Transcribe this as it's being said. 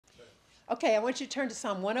Okay, I want you to turn to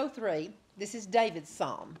Psalm 103. This is David's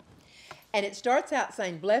psalm. And it starts out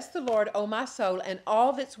saying, "Bless the Lord, O my soul, and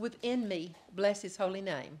all that's within me, bless his holy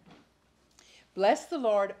name." Bless the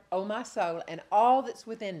Lord, O my soul, and all that's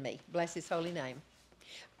within me, bless his holy name.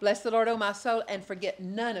 Bless the Lord, O my soul, and forget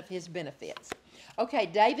none of his benefits. Okay,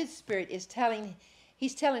 David's spirit is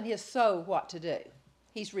he's telling his soul what to do.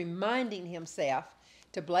 He's reminding himself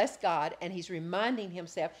to bless God, and he's reminding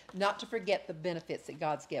himself not to forget the benefits that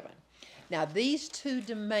God's given. Now, these two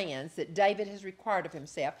demands that David has required of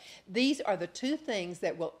himself, these are the two things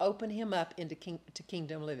that will open him up into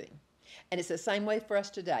kingdom living. And it's the same way for us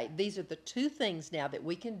today. These are the two things now that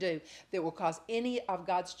we can do that will cause any of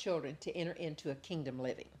God's children to enter into a kingdom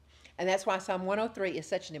living. And that's why Psalm 103 is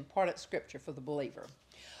such an important scripture for the believer.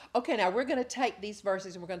 Okay, now we're going to take these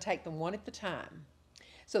verses and we're going to take them one at a time.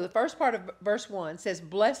 So the first part of verse 1 says,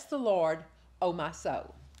 "Bless the Lord, O my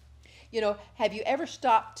soul." You know, have you ever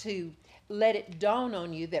stopped to let it dawn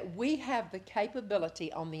on you that we have the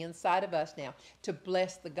capability on the inside of us now to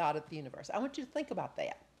bless the God of the universe? I want you to think about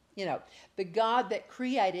that. You know, the God that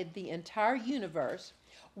created the entire universe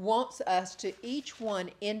wants us to each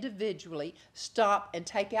one individually stop and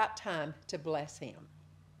take out time to bless him.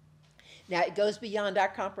 Now, it goes beyond our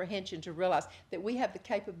comprehension to realize that we have the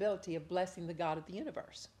capability of blessing the God of the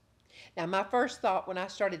universe. Now, my first thought when I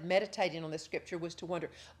started meditating on this scripture was to wonder,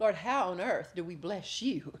 Lord, how on earth do we bless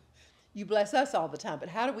you? You bless us all the time, but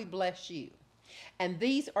how do we bless you? And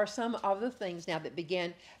these are some of the things now that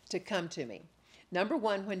began to come to me. Number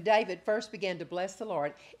one, when David first began to bless the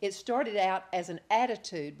Lord, it started out as an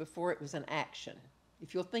attitude before it was an action,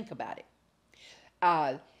 if you'll think about it.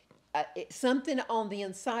 Something on the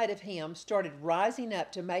inside of him started rising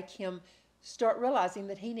up to make him start realizing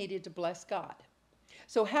that he needed to bless God.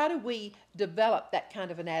 So how do we develop that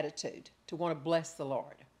kind of an attitude to want to bless the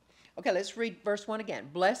Lord? Okay, let's read verse 1 again.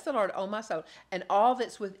 "Bless the Lord, O my soul, and all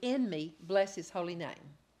that's within me, bless his holy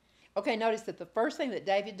name." Okay, notice that the first thing that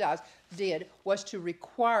David did was to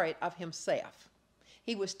require it of himself.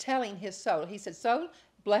 He was telling his soul, he said, "Soul,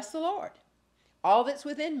 bless the Lord. All that's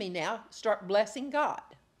within me now, start blessing God."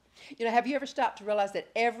 You know, have you ever stopped to realize that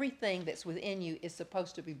everything that's within you is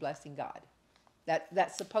supposed to be blessing God?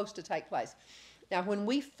 That's supposed to take place. Now, when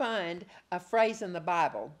we find a phrase in the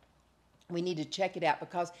Bible, we need to check it out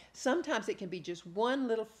because sometimes it can be just one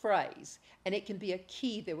little phrase and it can be a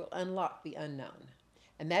key that will unlock the unknown.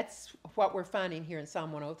 And that's what we're finding here in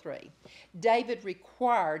Psalm 103. David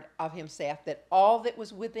required of himself that all that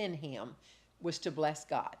was within him was to bless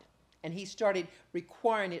God. And he started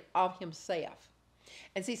requiring it of himself.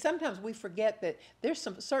 And see, sometimes we forget that there's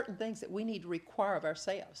some certain things that we need to require of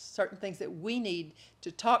ourselves, certain things that we need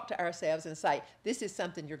to talk to ourselves and say, this is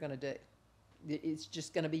something you're going to do. It's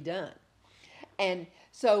just going to be done. And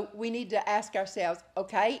so we need to ask ourselves,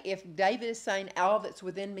 okay, if David is saying all that's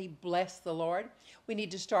within me, bless the Lord, we need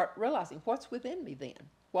to start realizing what's within me then.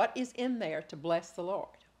 What is in there to bless the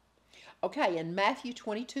Lord? Okay, in Matthew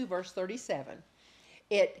 22, verse 37,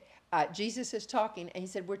 Jesus is talking, and he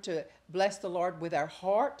said we're to bless the Lord with our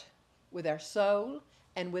heart, with our soul,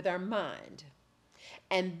 and with our mind.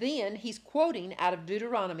 And then he's quoting out of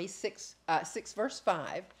Deuteronomy 6 verse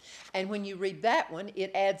 5. And when you read that one,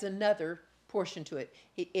 it adds another portion to it.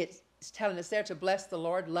 It's telling us there to bless the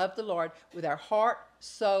Lord, love the Lord with our heart,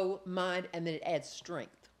 soul, mind, and then it adds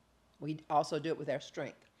strength. We also do it with our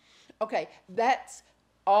strength. Okay, that's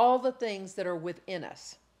all the things that are within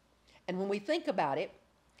us. And when we think about it,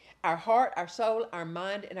 our heart, our soul, our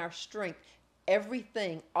mind, and our strength,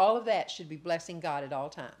 everything, all of that should be blessing God at all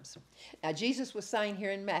times. Now, Jesus was saying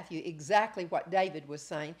here in Matthew exactly what David was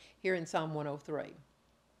saying here in Psalm 103.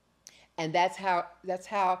 And that's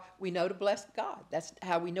how we know to bless God. That's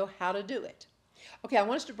how we know how to do it. Okay, I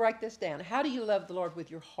want us to break this down. How do you love the Lord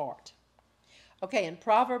with your heart? Okay, in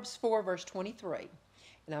Proverbs 4, verse 23,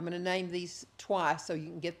 and I'm going to name these twice so you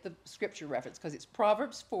can get the scripture reference, because it's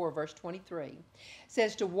Proverbs 4, verse 23,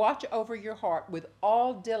 says to watch over your heart with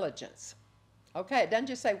all diligence. Okay, it doesn't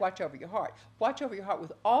just say watch over your heart. Watch over your heart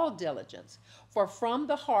with all diligence, for from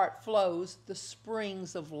the heart flows the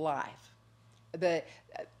springs of life.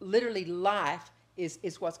 Literally life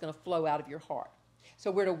is what's going to flow out of your heart. So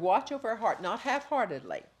we're to watch over our heart, not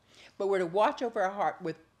half-heartedly, but we're to watch over our heart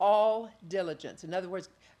with all diligence. In other words,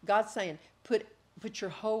 God's saying put your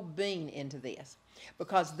whole being into this,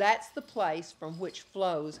 because that's the place from which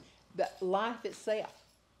flows the life itself.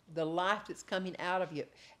 The life that's coming out of you,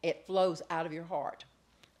 it flows out of your heart.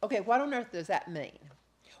 Okay, what on earth does that mean?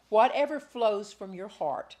 Whatever flows from your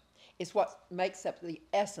heart is what makes up the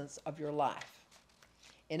essence of your life.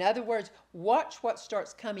 In other words, watch what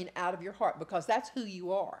starts coming out of your heart, because that's who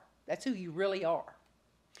you are. That's who you really are.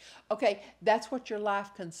 Okay, that's what your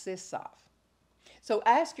life consists of. So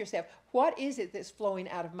ask yourself, what is it that's flowing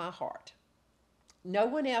out of my heart? No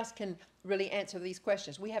one else can really answer these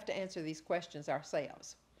questions. We have to answer these questions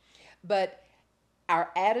ourselves. But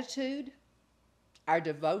our attitude, our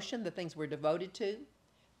devotion, the things we're devoted to,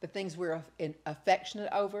 the things we're affectionate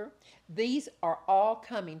over, these are all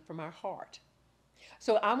coming from our heart.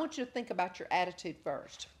 So I want you to think about your attitude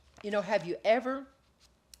first. Have you ever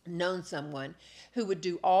known someone who would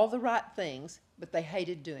do all the right things, but they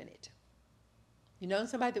hated doing it? You know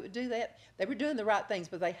somebody that would do that? They were doing the right things,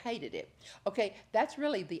 but they hated it. Okay, that's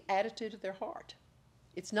really the attitude of their heart.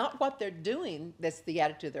 It's not what they're doing that's the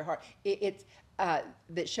attitude of their heart. It's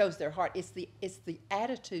that shows their heart. It's the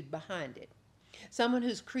attitude behind it. Someone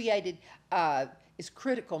who's created is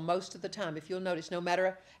critical most of the time. If you'll notice, no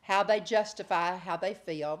matter how they justify how they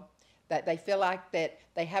feel, that they feel like that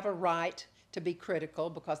they have a right to be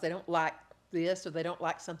critical because they don't like this or they don't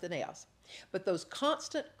like something else. But those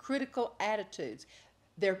constant critical attitudes,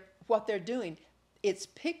 what they're doing, it's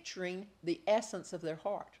picturing the essence of their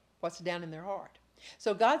heart, what's down in their heart.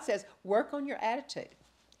 So God says, work on your attitude.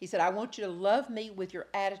 He said, I want you to love me with your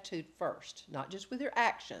attitude first, not just with your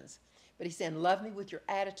actions, but he's saying, love me with your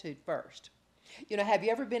attitude first. Have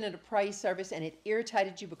you ever been in a praise service and it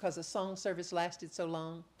irritated you because the song service lasted so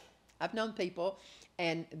long? I've known people,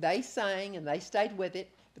 and they sang and they stayed with it,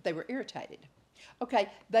 but they were irritated. Okay,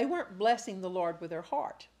 they weren't blessing the Lord with their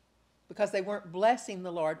heart because they weren't blessing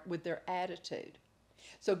the Lord with their attitude.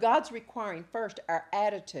 So God's requiring first our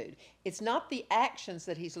attitude. It's not the actions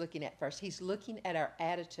that he's looking at first. He's looking at our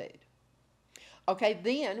attitude. Okay,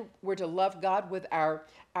 then we're to love God with our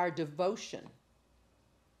devotion.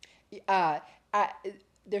 There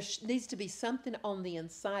needs to be something on the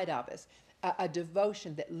inside of us, a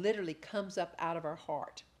devotion that literally comes up out of our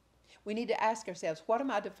heart. We need to ask ourselves, what am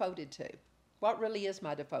I devoted to? What really is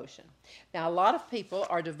my devotion? Now, a lot of people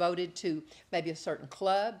are devoted to maybe a certain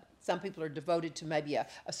club. Some people are devoted to maybe a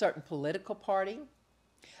certain political party.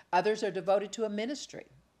 Others are devoted to a ministry.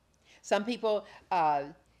 Some people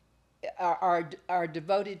are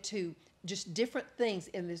devoted to just different things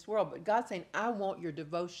in this world. But God's saying, I want your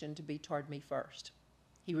devotion to be toward me first.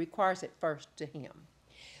 He requires it first to him.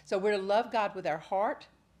 So we're to love God with our heart,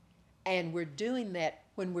 and we're doing that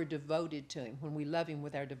when we're devoted to him, when we love him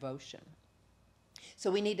with our devotion.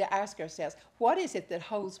 So we need to ask ourselves, what is it that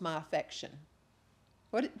holds my affection?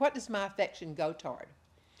 What does my affection go toward?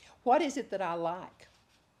 What is it that I like?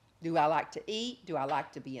 Do I like to eat? Do I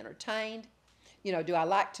like to be entertained? Do I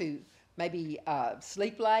like to maybe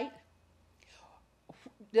sleep late?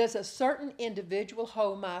 Does a certain individual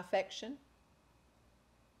hold my affection?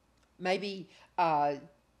 Maybe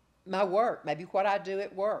my work, maybe what I do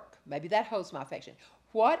at work, maybe that holds my affection.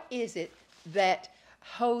 What is it that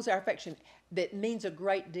holds our affection that means a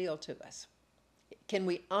great deal to us? Can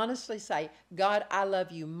we honestly say, God, I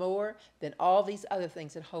love you more than all these other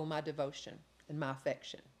things that hold my devotion and my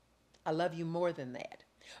affection? I love you more than that.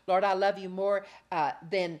 Lord, I love you more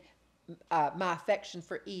than my affection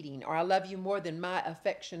for eating, or I love you more than my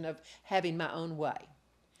affection of having my own way.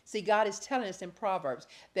 See, God is telling us in Proverbs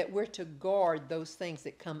that we're to guard those things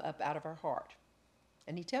that come up out of our heart.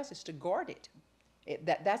 And he tells us to guard it.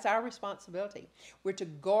 That's our responsibility. We're to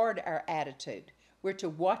guard our attitude. We're to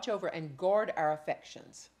watch over and guard our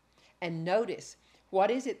affections. And notice,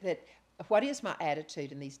 what is my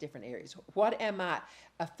attitude in these different areas? What am I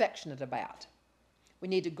affectionate about? We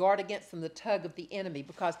need to guard against the tug of the enemy,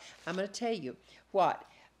 because I'm going to tell you what,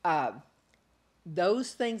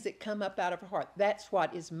 those things that come up out of our heart, that's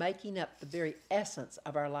what is making up the very essence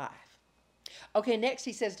of our life. Okay, next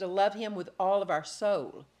he says to love him with all of our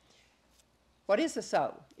soul. What is the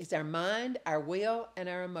soul? It's our mind, our will, and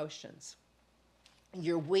our emotions.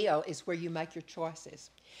 Your will is where you make your choices.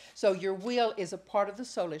 So your will is a part of the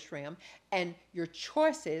soulish realm, and your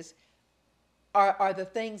choices are the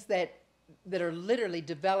things that are literally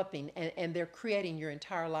developing, and they're creating your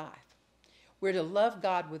entire life. We're to love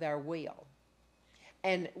God with our will.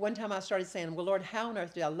 And one time I started saying, well, Lord, how on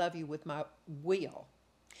earth do I love you with my will?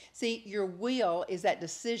 See, your will is that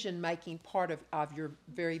decision-making part of your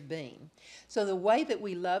very being. So the way that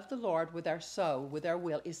we love the Lord with our soul, with our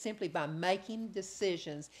will, is simply by making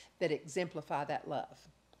decisions that exemplify that love.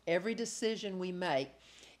 Every decision we make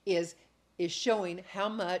is showing how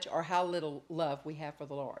much or how little love we have for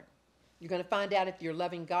the Lord. You're going to find out if you're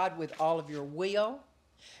loving God with all of your will.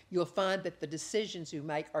 You'll find that the decisions you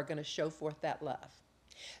make are going to show forth that love.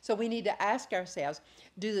 So we need to ask ourselves,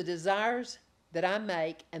 do the desires that I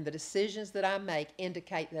make and the decisions that I make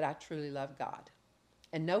indicate that I truly love God?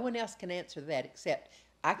 And no one else can answer that except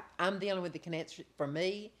I'm the only one that can answer it for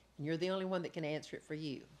me, and you're the only one that can answer it for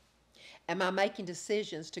you. Am I making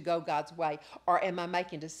decisions to go God's way, or am I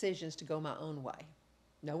making decisions to go my own way?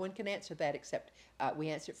 No one can answer that except we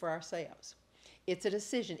answer it for ourselves. It's a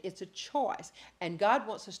decision. It's a choice. And God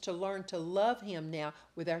wants us to learn to love him now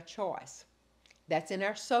with our choice. That's in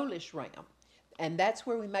our soulish realm. And that's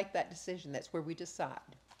where we make that decision. That's where we decide.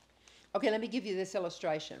 Okay, let me give you this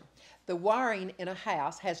illustration. The wiring in a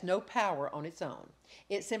house has no power on its own.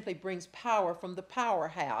 It simply brings power from the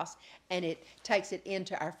powerhouse and it takes it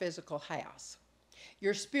into our physical house.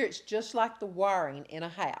 Your spirit's just like the wiring in a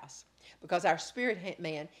house, because our spirit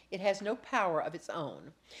man, it has no power of its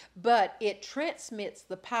own, but it transmits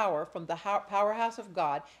the power from the powerhouse of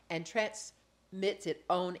God and transmits it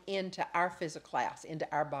on into our physical house, into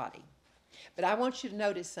our body. But I want you to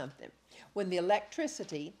notice something. When the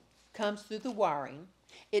electricity comes through the wiring,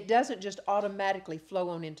 it doesn't just automatically flow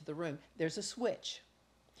on into the room. There's a switch.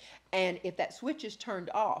 And if that switch is turned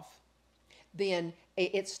off, then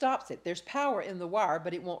it stops it. There's power in the wire,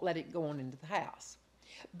 but it won't let it go on into the house.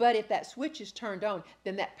 But if that switch is turned on,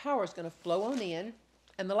 then that power is going to flow on in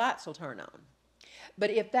and the lights will turn on. But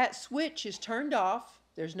if that switch is turned off,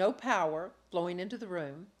 there's no power flowing into the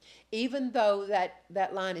room, even though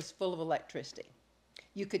that line is full of electricity.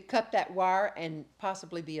 You could cut that wire and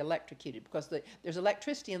possibly be electrocuted because there's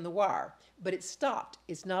electricity in the wire, but it's stopped.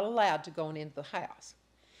 It's not allowed to go on into the house.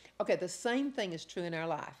 Okay, the same thing is true in our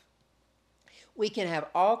life. We can have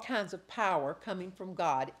all kinds of power coming from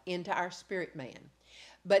God into our spirit man.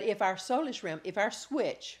 But if our soulish realm, if our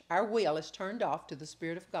switch, our will is turned off to the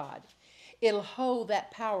Spirit of God, it'll hold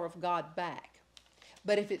that power of God back.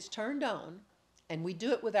 But if it's turned on, and we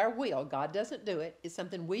do it with our will, God doesn't do it, it's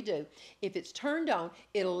something we do. If it's turned on,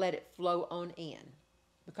 it'll let it flow on in,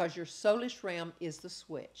 because your soulish realm is the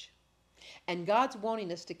switch. And God's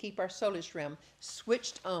wanting us to keep our soulish realm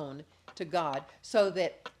switched on to God, so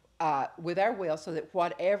that with our will, so that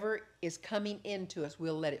whatever is coming into us,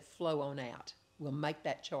 we'll let it flow on out. We'll make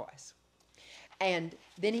that choice. And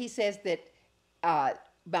then he says that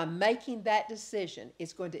by making that decision,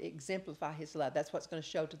 it's going to exemplify his love. That's what's going to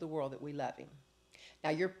show to the world that we love him. Now,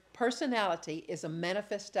 your personality is a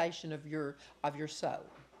manifestation of your soul.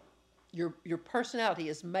 Your personality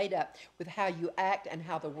is made up with how you act and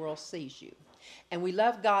how the world sees you. And we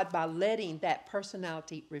love God by letting that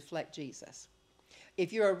personality reflect Jesus.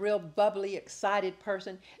 If you're a real bubbly, excited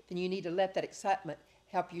person, then you need to let that excitement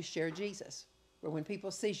help you share Jesus. Where when people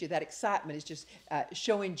see you, that excitement is just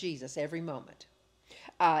showing Jesus every moment.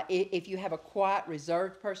 If you have a quiet,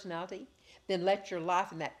 reserved personality, then let your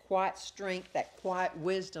life and that quiet strength, that quiet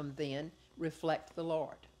wisdom then reflect the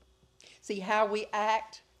Lord. See, how we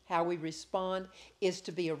act, how we respond is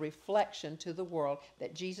to be a reflection to the world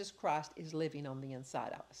that Jesus Christ is living on the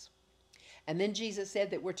inside of us. And then Jesus said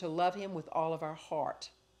that we're to love him with all of our heart.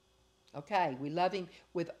 Okay, we love him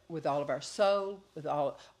with all of our soul, with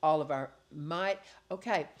all of our might.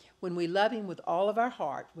 Okay, when we love him with all of our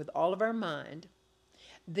heart, with all of our mind,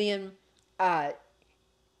 then,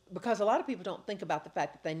 because a lot of people don't think about the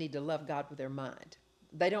fact that they need to love God with their mind.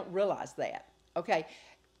 They don't realize that. Okay,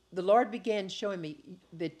 the Lord began showing me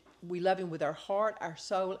that we love him with our heart, our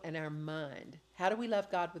soul, and our mind. How do we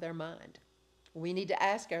love God with our mind? We need to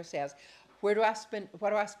ask ourselves, what do I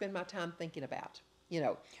spend my time thinking about? You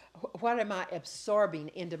know, what am I absorbing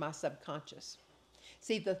into my subconscious?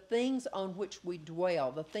 See, the things on which we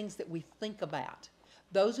dwell, the things that we think about,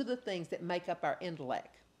 those are the things that make up our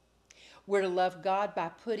intellect. We're to love God by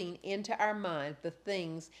putting into our mind the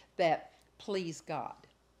things that please God,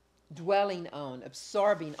 dwelling on,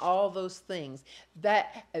 absorbing all those things.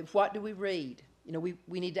 What do we read? You know,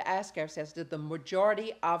 we need to ask ourselves, did the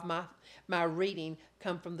majority of my reading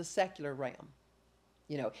come from the secular realm?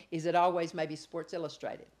 You know, is it always maybe Sports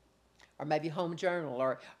Illustrated, or maybe Home Journal,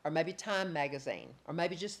 or maybe Time Magazine, or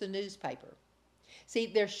maybe just the newspaper? See,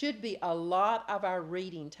 there should be a lot of our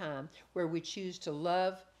reading time where we choose to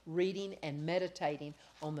love reading and meditating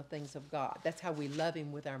on the things of God. That's how we love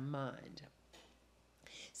him with our mind.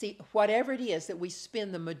 See, whatever it is that we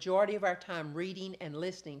spend the majority of our time reading and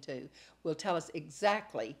listening to will tell us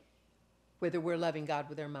exactly whether we're loving God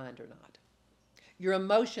with our mind or not. Your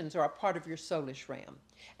emotions are a part of your soulish realm.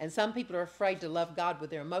 And some people are afraid to love God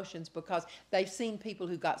with their emotions because they've seen people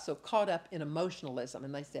who got so caught up in emotionalism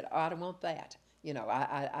and they said, oh, I don't want that. You know,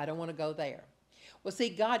 I don't want to go there. Well, see,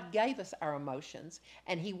 God gave us our emotions,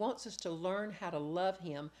 and he wants us to learn how to love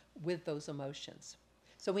him with those emotions.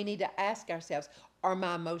 So we need to ask ourselves, are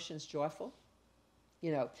my emotions joyful?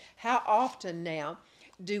 You know, how often now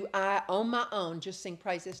do I, on my own, just sing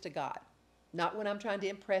praises to God? Not when I'm trying to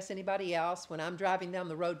impress anybody else, when I'm driving down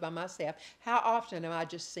the road by myself. How often am I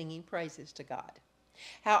just singing praises to God?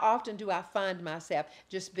 How often do I find myself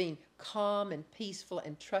just being calm and peaceful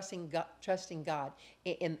and trusting God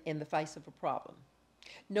in the face of a problem,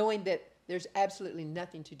 knowing that there's absolutely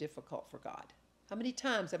nothing too difficult for God? How many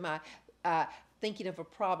times am I thinking of a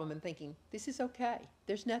problem and thinking, this is okay.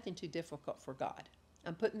 There's nothing too difficult for God.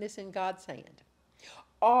 I'm putting this in God's hand.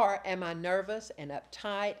 Or am I nervous and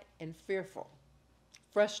uptight and fearful,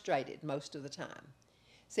 frustrated most of the time?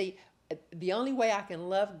 See, the only way I can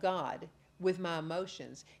love God with my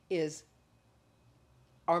emotions is,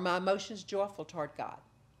 are my emotions joyful toward God?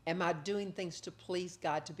 Am I doing things to please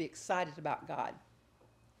God, to be excited about God?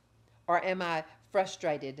 Or am I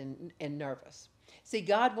frustrated and nervous? See,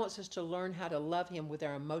 God wants us to learn how to love Him with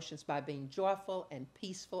our emotions by being joyful and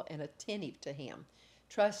peaceful and attentive to Him,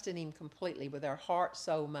 trusting Him completely with our heart,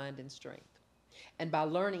 soul, mind, and strength. And by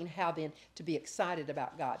learning how then to be excited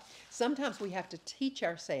about God. Sometimes we have to teach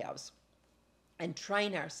ourselves and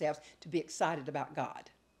train ourselves to be excited about God.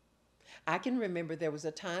 I can remember there was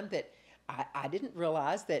a time that I didn't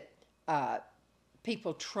realize that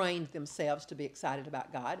people trained themselves to be excited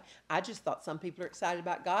about God. I just thought some people are excited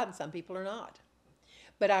about God and some people are not.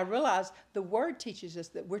 But I realized the Word teaches us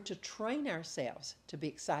that we're to train ourselves to be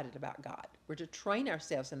excited about God. We're to train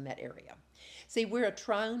ourselves in that area. See, we're a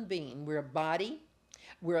triune being. We're a body,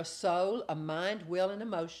 we're a soul, a mind, will, and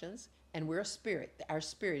emotions, and we're a spirit. Our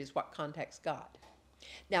spirit is what contacts God.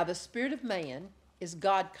 Now, the spirit of man is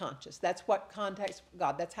God conscious. That's what contacts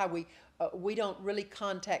God. That's how we don't really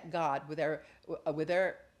contact God with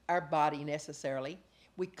our body necessarily.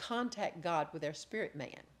 We contact God with our spirit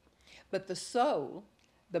man. But the soul,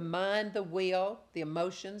 the mind, the will, the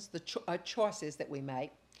emotions, the choices that we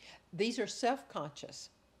make, these are self-conscious.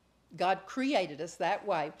 God created us that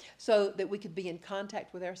way so that we could be in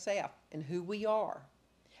contact with ourselves and who we are,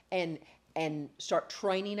 and start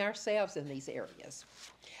training ourselves in these areas.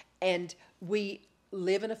 And we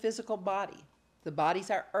live in a physical body. The body's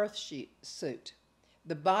our earth suit.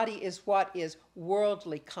 The body is what is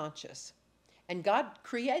worldly conscious. And God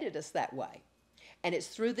created us that way. And it's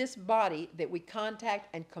through this body that we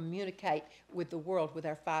contact and communicate with the world with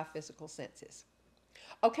our 5 physical senses.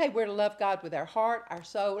 Okay, we're to love God with our heart, our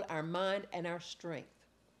soul, our mind, and our strength.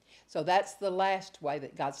 So that's the last way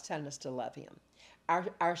that God's telling us to love Him.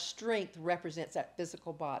 Our strength represents that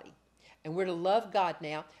physical body. And we're to love God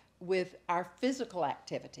now with our physical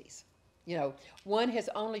activities. You know, one has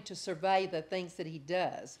only to survey the things that he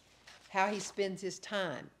does, how he spends his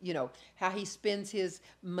time, you know, how he spends his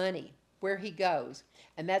money, where he goes.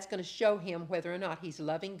 And that's going to show him whether or not he's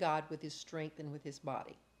loving God with his strength and with his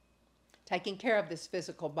body. Taking care of this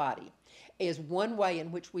physical body is one way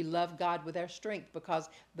in which we love God with our strength, because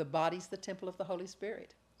the body's the temple of the Holy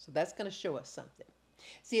Spirit. So that's going to show us something.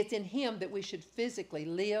 See, it's in Him that we should physically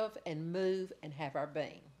live and move and have our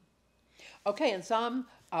being. Okay, in Psalm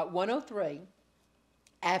 103,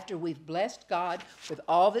 after we've blessed God with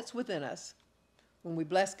all that's within us, when we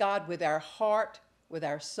bless God with our heart, with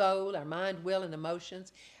our soul, our mind, will, and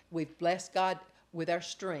emotions, we've blessed God with our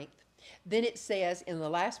strength, then it says in the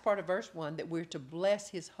last part of verse 1 that we're to bless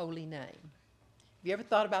His holy name. Have you ever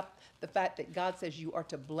thought about the fact that God says you are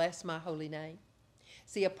to bless my holy name?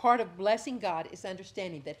 See, a part of blessing God is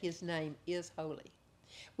understanding that His name is holy.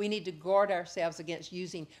 We need to guard ourselves against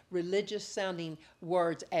using religious-sounding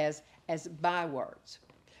words as bywords,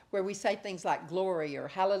 where we say things like glory or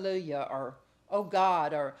hallelujah or oh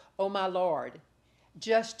God or oh my Lord,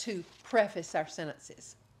 just to preface our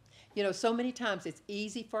sentences. You know, so many times it's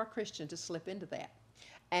easy for a Christian to slip into that.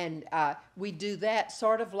 And we do that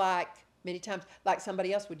sort of like, many times, like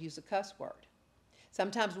somebody else would use a cuss word.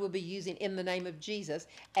 Sometimes we'll be using in the name of Jesus,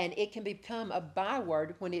 and it can become a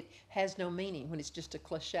byword when it has no meaning, when it's just a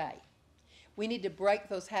cliche. We need to break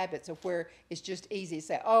those habits of where it's just easy to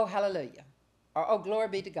say, oh, hallelujah, or oh, glory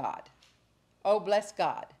be to God, oh, bless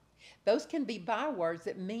God. Those can be bywords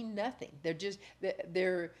that mean nothing.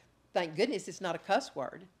 They're thank goodness it's not a cuss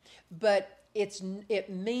word, but it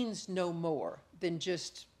means no more than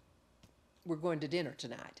just we're going to dinner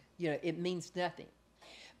tonight. You know, it means nothing.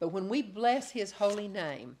 But when we bless His holy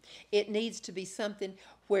name, it needs to be something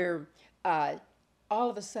where all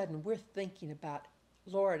of a sudden we're thinking about,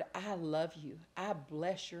 Lord, I love you. I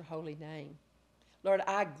bless your holy name. Lord,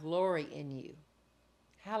 I glory in you.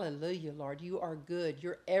 Hallelujah, Lord. You are good.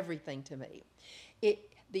 You're everything to me.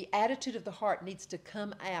 The attitude of the heart needs to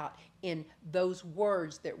come out in those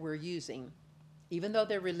words that we're using. Even though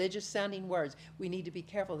they're religious-sounding words, we need to be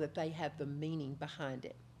careful that they have the meaning behind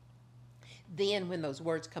it. Then when those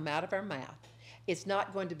words come out of our mouth, it's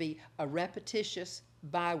not going to be a repetitious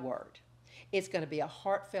byword. It's going to be a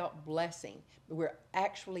heartfelt blessing. We're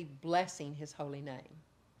actually blessing His holy name.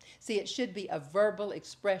 See, it should be a verbal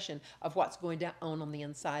expression of what's going on the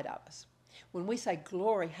inside of us. When we say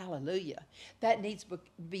glory, hallelujah, that needs to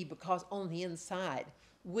be because on the inside,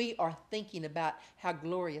 we are thinking about how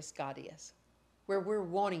glorious God is, where we're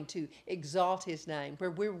wanting to exalt his name,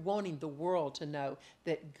 where we're wanting the world to know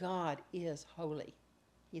that God is holy.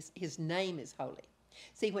 His name is holy.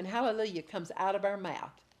 See, when hallelujah comes out of our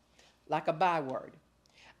mouth, like a byword,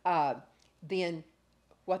 then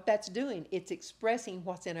what that's doing, it's expressing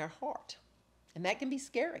what's in our heart. And that can be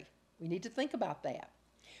scary. We need to think about that.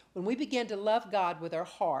 When we begin to love God with our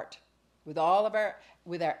heart, with our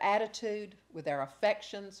attitude, with our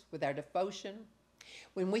affections, with our devotion,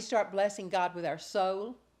 when we start blessing God with our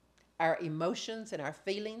soul, our emotions, and our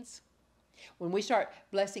feelings, when we start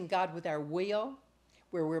blessing God with our will,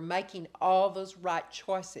 where we're making all those right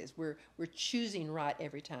choices, we're choosing right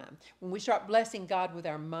every time. When we start blessing God with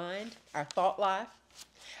our mind, our thought life,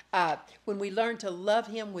 when we learn to love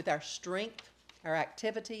him with our strength, our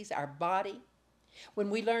activities, our body, when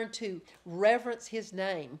we learn to reverence his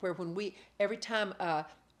name, where every time a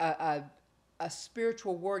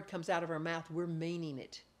spiritual word comes out of our mouth, we're meaning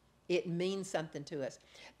it. It means something to us.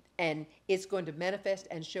 And it's going to manifest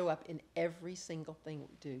and show up in every single thing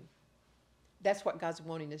we do. That's what God's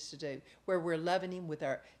wanting us to do, where we're loving him with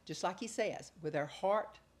our, just like he says, with our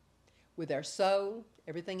heart, with our soul,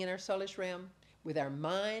 everything in our soulish realm, with our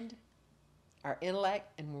mind, our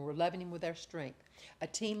intellect, and when we're loving him with our strength. A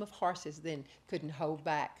team of horses then couldn't hold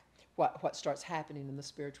back what starts happening in the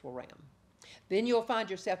spiritual realm. Then you'll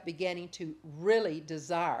find yourself beginning to really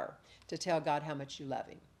desire to tell God how much you love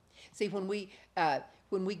him. See, when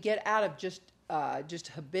we get out of just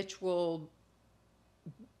habitual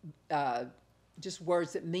just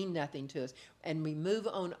words that mean nothing to us, and we move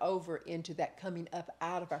on over into that coming up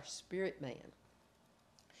out of our spirit man,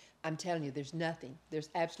 I'm telling you, there's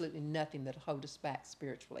absolutely nothing that'll hold us back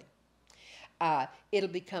spiritually. It'll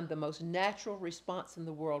become the most natural response in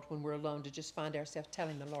the world when we're alone to just find ourselves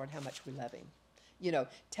telling the Lord how much we love him.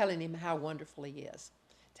 Telling him how wonderful he is.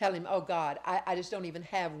 Tell him, oh God, I just don't even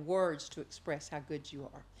have words to express how good you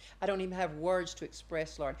are. I don't even have words to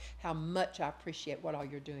express, Lord, how much I appreciate what all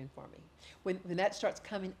you're doing for me. When that starts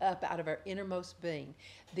coming up out of our innermost being,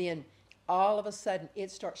 then all of a sudden it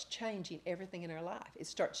starts changing everything in our life. It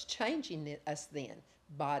starts changing us then,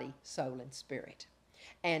 body, soul, and spirit.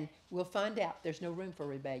 And we'll find out there's no room for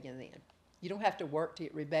rebellion then. You don't have to work to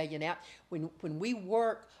get rebellion out. When we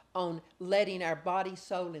work on letting our body,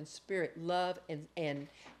 soul, and spirit love and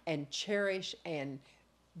cherish and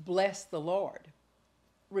bless the Lord,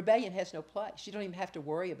 rebellion has no place. You don't even have to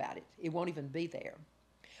worry about it. It won't even be there.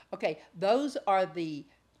 Okay, those are the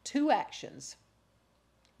two actions.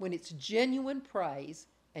 When it's genuine praise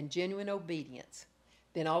and genuine obedience,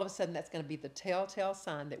 then all of a sudden that's going to be the telltale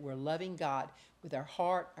sign that we're loving God with our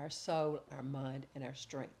heart, our soul, our mind, and our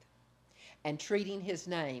strength, and treating his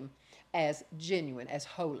name as genuine, as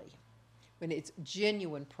holy, when it's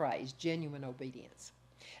genuine praise, genuine obedience.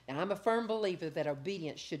 Now, I'm a firm believer that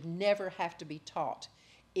obedience should never have to be taught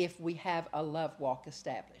if we have a love walk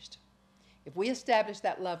established. If we establish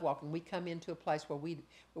that love walk and we come into a place where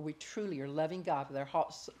we truly are loving God with our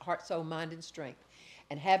heart, soul, mind, and strength,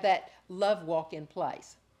 and have that love walk in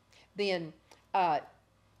place, then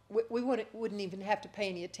we wouldn't even have to pay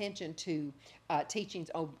any attention to teachings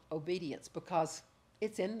on obedience, because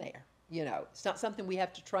it's in there. It's not something we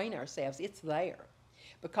have to train ourselves. It's there.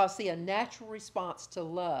 Because, see, a natural response to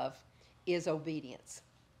love is obedience.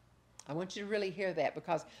 I want you to really hear that,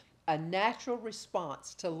 because a natural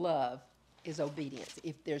response to love is obedience.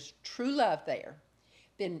 If there's true love there,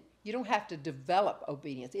 then you don't have to develop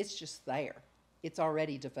obedience. It's just there. It's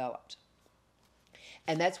already developed.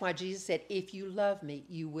 And that's why Jesus said, if you love me,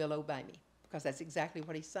 you will obey me. Because that's exactly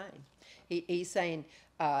what he's saying. He's saying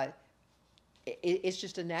it's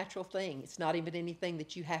just a natural thing. It's not even anything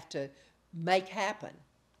that you have to make happen.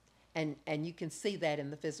 And you can see that in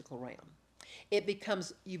the physical realm.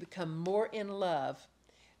 You become more in love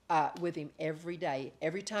with him every day.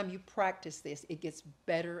 Every time you practice this, it gets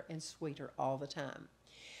better and sweeter all the time.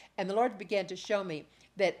 And the Lord began to show me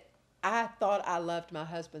that I thought I loved my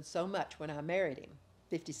husband so much when I married him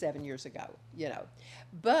 57 years ago,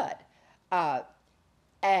 But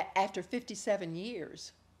after 57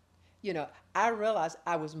 years, I realized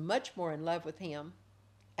I was much more in love with him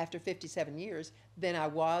after 57 years than I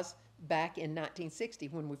was back in 1960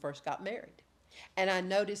 when we first got married. And I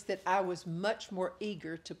noticed that I was much more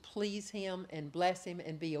eager to please him and bless him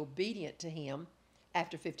and be obedient to him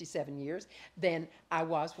after 57 years than I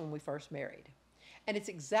was when we first married. And it's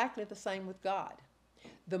exactly the same with God.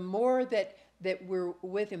 The more that we're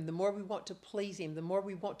with him, the more we want to please him, the more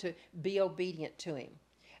we want to be obedient to him.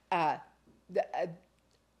 uh, the, uh,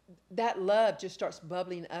 that love just starts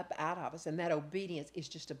bubbling up out of us, and that obedience is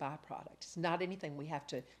just a byproduct. It's not anything we have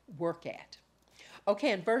to work at.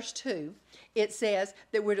 Okay, in verse 2, it says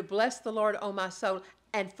that we're to bless the Lord, O my soul,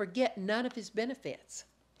 and forget none of his benefits.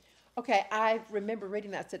 Okay, I remember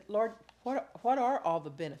reading that. I said, Lord, what are all the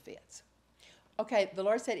benefits? Okay, the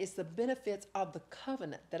Lord said it's the benefits of the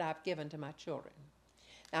covenant that I've given to my children.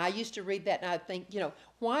 Now, I used to read that and I'd think,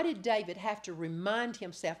 why did David have to remind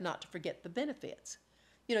himself not to forget the benefits?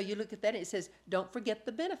 You look at that and it says, don't forget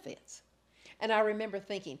the benefits. And I remember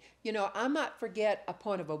thinking, I might forget a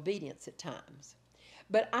point of obedience at times,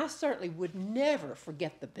 but I certainly would never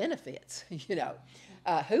forget the benefits.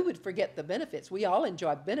 Who would forget the benefits? We all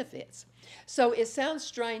enjoy benefits. So it sounds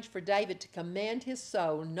strange for David to command his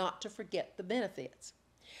soul not to forget the benefits.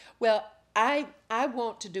 Well, I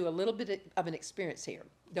want to do a little bit of an experience here.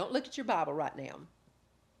 Don't look at your Bible right now.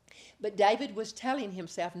 But David was telling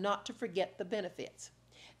himself not to forget the benefits.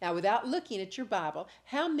 Now, without looking at your Bible,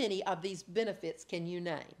 how many of these benefits can you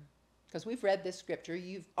name? Because we've read this scripture.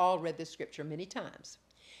 You've all read this scripture many times.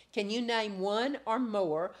 Can you name one or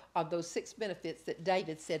more of those 6 benefits that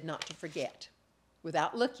David said not to forget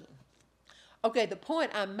without looking? Okay, the point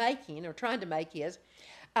I'm making or trying to make is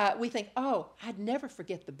we think, I'd never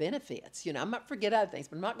forget the benefits. I might forget other things,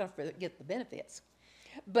 but I'm not going to forget the benefits.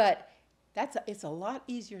 But it's a lot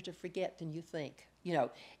easier to forget than you think.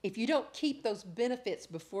 If you don't keep those benefits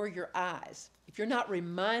before your eyes, if you're not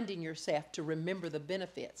reminding yourself to remember the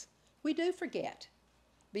benefits, we do forget.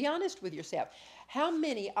 Be honest with yourself. How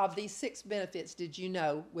many of these 6 benefits did you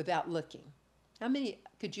know without looking? How many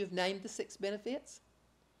could you have named the 6 benefits?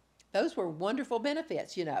 Those were wonderful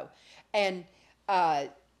benefits, And,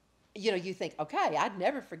 you think, okay, I'd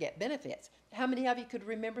never forget benefits. How many of you could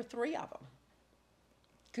remember 3 of them?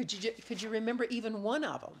 Could you remember even one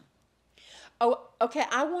of them? Oh, okay,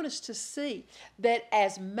 I want us to see that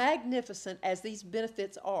as magnificent as these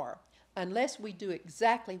benefits are, unless we do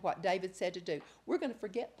exactly what David said to do, we're going to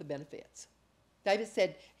forget the benefits. David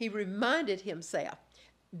said he reminded himself,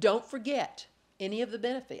 don't forget any of the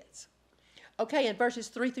benefits. Okay, in verses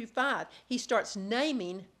 3 through 5, he starts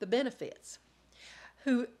naming the benefits.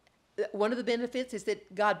 One of the benefits is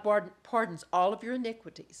that God pardons all of your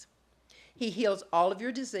iniquities. He heals all of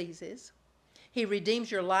your diseases. He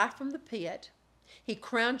redeems your life from the pit. He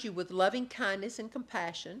crowns you with loving kindness and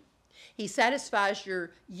compassion. He satisfies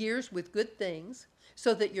your years with good things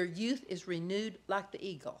so that your youth is renewed like the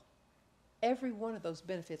eagle. Every one of those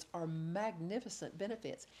benefits are magnificent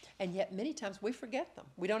benefits, and yet many times we forget them.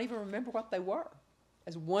 We don't even remember what they were,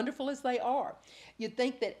 as wonderful as they are. You'd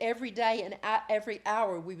think that every day and every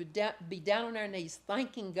hour we would be down on our knees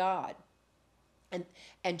thanking God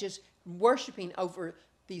and just worshiping over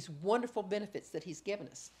these wonderful benefits that he's given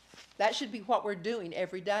us. That should be what we're doing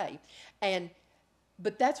every day.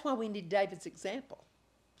 But that's why we need David's example.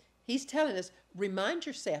 He's telling us, remind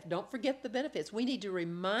yourself, don't forget the benefits. We need to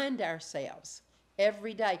remind ourselves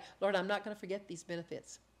every day, Lord, I'm not going to forget these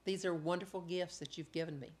benefits. These are wonderful gifts that you've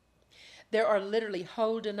given me. There are literally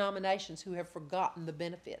whole denominations who have forgotten the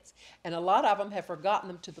benefits. And a lot of them have forgotten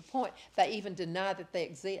them to the point they even deny that they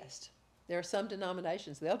exist. There are some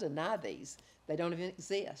denominations, they'll deny these. They don't even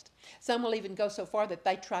exist. Some will even go so far that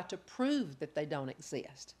they try to prove that they don't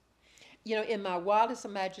exist. In my wildest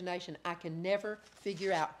imagination, I can never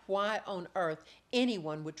figure out why on earth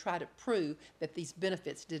anyone would try to prove that these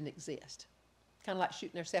benefits didn't exist. Kind of like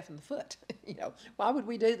shooting themselves in the foot. Why would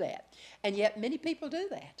we do that? And yet many people do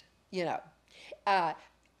that.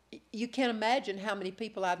 You can't imagine how many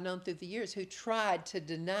people I've known through the years who tried to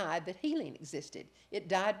deny that healing existed. It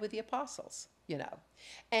died with the apostles,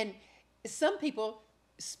 And some people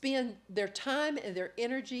spend their time and their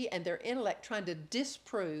energy and their intellect trying to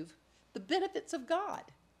disprove the benefits of God.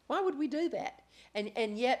 Why would we do that?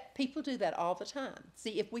 And yet people do that all the time.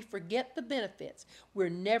 See, if we forget the benefits, we're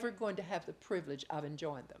never going to have the privilege of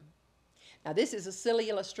enjoying them. Now, this is a silly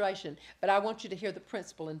illustration, but I want you to hear the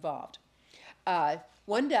principle involved.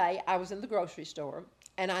 One day, I was in the grocery store,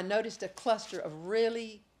 and I noticed a cluster of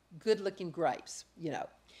really good-looking grapes,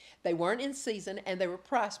 They weren't in season, and they were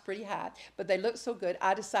priced pretty high, but they looked so good,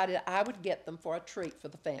 I decided I would get them for a treat for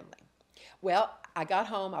the family. Well, I got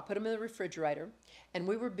home, I put them in the refrigerator, and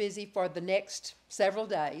we were busy for the next several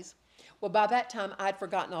days. Well, by that time, I'd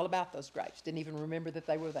forgotten all about those grapes, didn't even remember that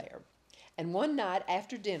they were there. And one night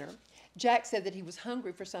after dinner, Jack said that he was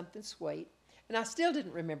hungry for something sweet, and I still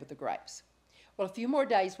didn't remember the grapes. Well, a few more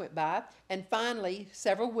days went by, and finally,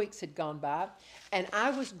 several weeks had gone by, and I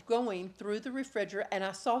was going through the refrigerator, and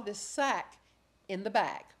I saw this sack in the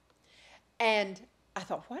bag. And I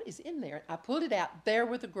thought, what is in there? I pulled it out. There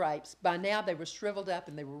were the grapes. By now they were shriveled up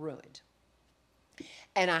and they were ruined.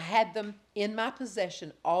 And I had them in my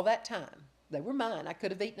possession all that time. They were mine. I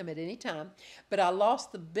could have eaten them at any time, but I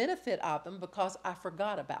lost the benefit of them because I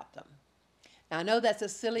forgot about them. Now, I know that's a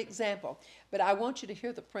silly example, but I want you to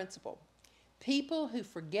hear the principle. People who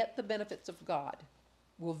forget the benefits of God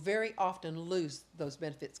will very often lose those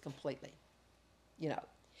benefits completely. You know,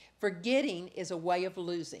 forgetting is a way of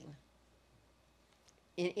losing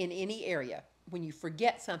in any area. When you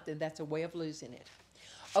forget something, that's a way of losing it.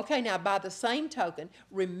 Okay, now by the same token,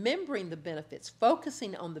 remembering the benefits,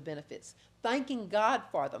 focusing on the benefits, thanking God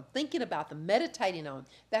for them, thinking about them, meditating on them,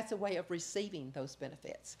 that's a way of receiving those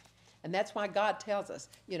benefits. And that's why God tells us,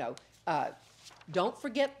 you know, don't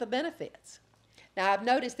forget the benefits. Now, I've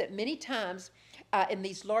noticed that many times in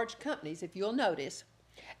these large companies, if you'll notice,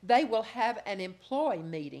 they will have an employee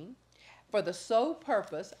meeting for the sole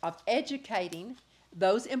purpose of educating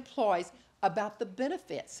those employees about the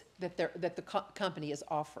benefits that the company is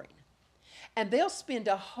offering. And they'll spend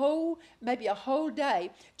maybe a whole day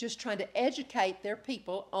just trying to educate their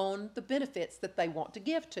people on the benefits that they want to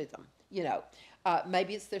give to them. You know,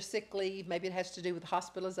 maybe it's their sick leave, maybe it has to do with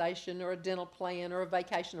hospitalization or a dental plan or a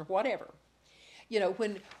vacation or whatever. You know,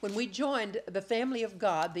 when we joined the family of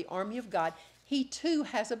God, the army of God, he too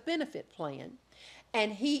has a benefit plan,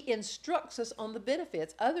 and he instructs us on the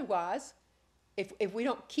benefits. Otherwise, if we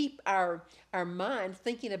don't keep our mind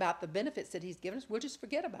thinking about the benefits that he's given us, we'll just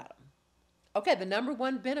forget about them. Okay, the number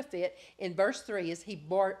one benefit in verse 3 is he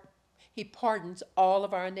pardons all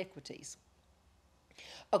of our iniquities.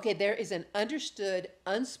 Okay, there is an understood,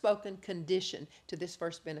 unspoken condition to this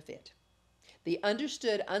first benefit. The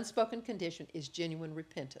understood, unspoken condition is genuine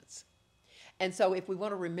repentance. And so if we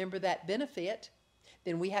want to remember that benefit,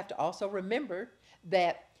 then we have to also remember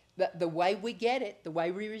that the way we get it, the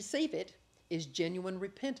way we receive it, is genuine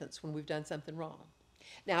repentance when we've done something wrong.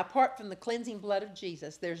 Now, apart from the cleansing blood of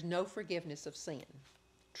Jesus, there's no forgiveness of sin.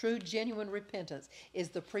 True, genuine repentance is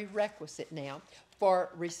the prerequisite now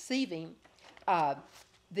for receiving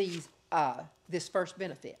this first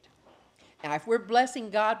benefit. Now, if we're blessing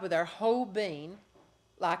God with our whole being,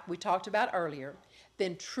 like we talked about earlier,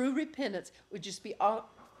 then true repentance would just be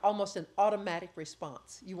almost an automatic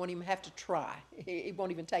response. You won't even have to try. It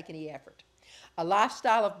won't even take any effort. A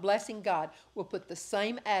lifestyle of blessing God will put the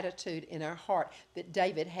same attitude in our heart that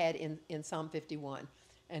David had in Psalm 51.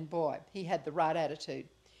 And boy, he had the right attitude.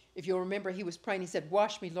 If you'll remember, he was praying, he said,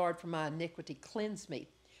 "Wash me, Lord, from my iniquity. Cleanse me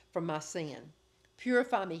from my sin.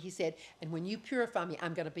 Purify me," he said, "and when you purify me,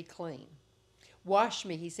 I'm going to be clean. Wash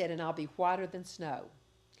me," he said, "and I'll be whiter than snow."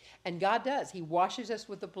 And God does. He washes us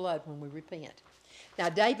with the blood when we repent. Now,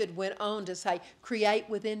 David went on to say, "Create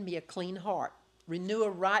within me a clean heart. Renew a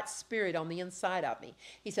right spirit on the inside of me."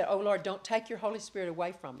 He said, "Oh, Lord, don't take your Holy Spirit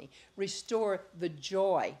away from me. Restore the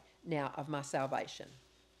joy now of my salvation."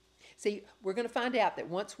 See, we're going to find out that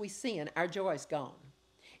once we sin, our joy is gone.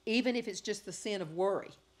 Even if it's just the sin of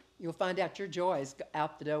worry, you'll find out your joy is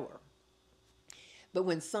out the door. But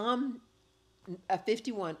when Psalm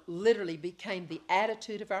 51 literally became the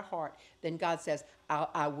attitude of our heart, then God says,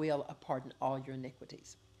 I will pardon all your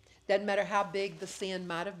iniquities. Doesn't matter how big the sin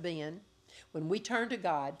might have been. When we turn to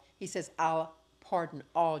God, he says, "I'll pardon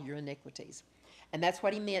all your iniquities." And that's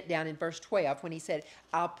what he meant down in verse 12 when he said,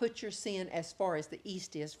 "I'll put your sin as far as the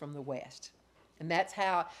east is from the west." And that's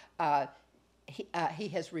how he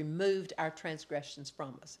has removed our transgressions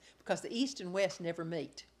from us, because the east and west never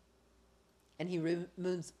meet. And he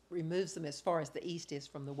removes them as far as the east is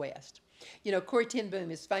from the west. You know, Corrie ten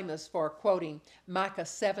Boom is famous for quoting Micah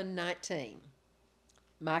 7:19.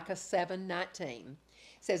 Micah 7:19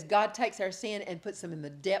 says, "God takes our sin and puts them in the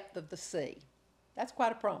depth of the sea." That's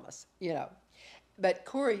quite a promise, you know. But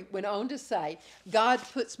Corrie went on to say, "God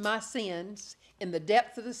puts my sins in the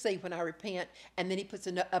depth of the sea when I repent, and then he puts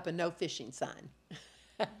up a no fishing sign."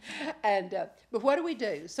 But what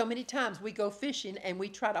do? So many times we go fishing and we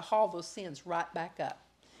try to haul those sins right back up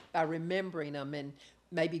by remembering them and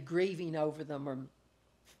maybe grieving over them or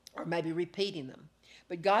maybe repeating them.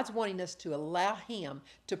 But God's wanting us to allow him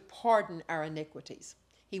to pardon our iniquities.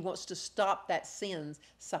 He wants to stop that sin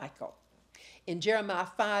cycle. In Jeremiah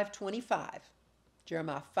 5:25,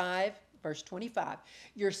 Jeremiah 5, verse 25,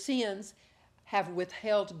 "Your sins have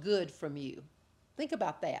withheld good from you." Think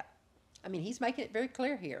about that. I mean, he's making it very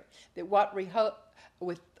clear here that what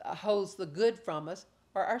withholds the good from us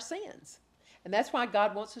are our sins. And that's why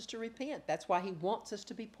God wants us to repent. That's why he wants us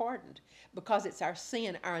to be pardoned, because it's our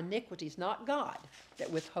sin, our iniquities, not God,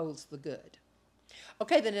 that withholds the good.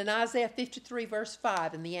 Okay, then in Isaiah 53, verse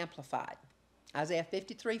 5 in the Amplified, Isaiah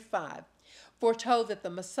 53:5, foretold that the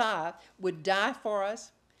Messiah would die for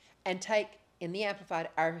us and take, in the Amplified,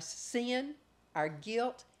 our sin, our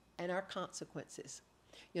guilt, and our consequences.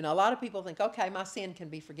 You know, a lot of people think, okay, my sin can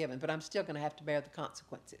be forgiven, but I'm still going to have to bear the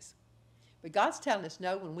consequences. But God's telling us,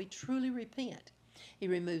 no, when we truly repent, He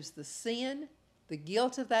removes the sin, the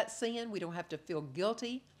guilt of that sin. We don't have to feel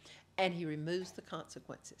guilty, and He removes the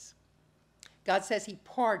consequences. God says He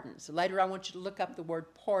pardons. Later I want you to look up the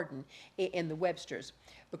word pardon in the Webster's,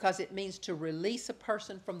 because it means to release a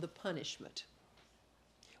person from the punishment.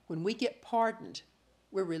 When we get pardoned,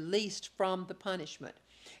 we're released from the punishment.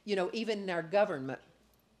 You know, even in our government,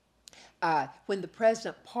 when the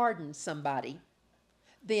president pardons somebody,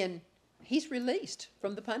 then he's released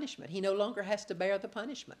from the punishment. He no longer has to bear the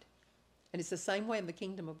punishment. And it's the same way in the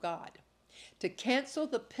kingdom of God. To cancel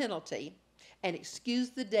the penalty and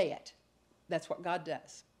excuse the debt, that's what God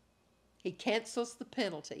does. He cancels the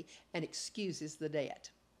penalty and excuses the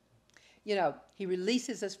debt. You know, He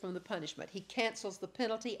releases us from the punishment. He cancels the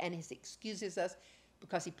penalty and He excuses us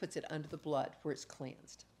because He puts it under the blood where it's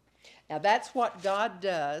cleansed. Now that's what God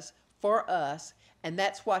does for us, and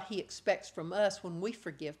that's what He expects from us when we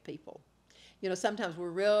forgive people. You know, sometimes we're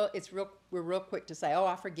real quick to say, "Oh,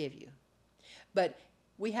 I forgive you," but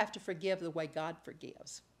we have to forgive the way God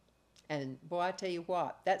forgives. And boy, I tell you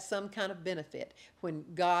what, that's some kind of benefit when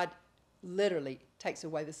God literally takes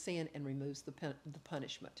away the sin and removes the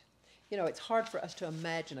punishment. You know, it's hard for us to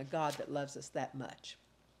imagine a God that loves us that much.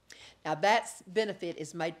 Now, that benefit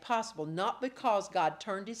is made possible not because God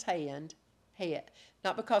turned His head,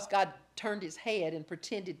 not because God turned His head and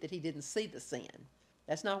pretended that He didn't see the sin.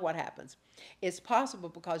 That's not what happens. It's possible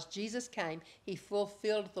because Jesus came, He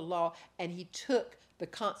fulfilled the law, and He took the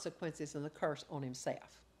consequences and the curse on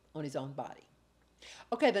Himself, on His own body.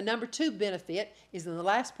 Okay, the number 2 benefit is in the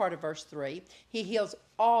last part of verse 3. He heals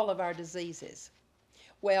all of our diseases.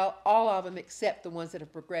 Well, all of them except the ones that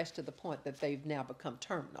have progressed to the point that they've now become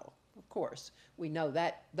terminal. Of course, we know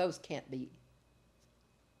that those can't be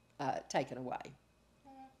taken away.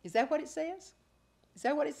 Is that what it says? Is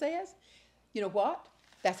that what it says? You know what?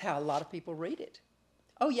 That's how a lot of people read it.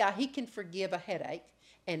 Oh yeah, He can forgive a headache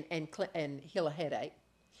and heal a headache,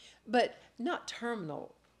 but not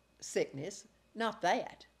terminal sickness, not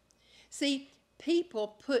that. See,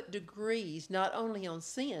 people put degrees not only on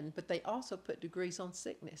sin, but they also put degrees on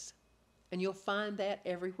sickness. And you'll find that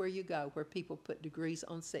everywhere you go, where people put degrees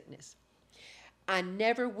on sickness. I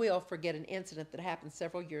never will forget an incident that happened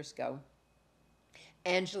several years ago.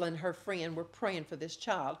 Angela and her friend were praying for this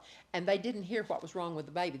child, and they didn't hear what was wrong with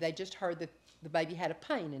the baby. They just heard that the baby had a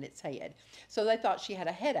pain in its head. So they thought she had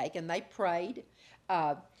a headache, and they prayed.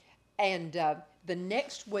 The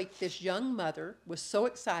next week, this young mother was so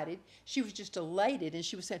excited. She was just elated, and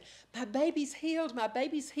she was saying, "My baby's healed. My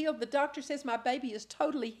baby's healed. The doctor says my baby is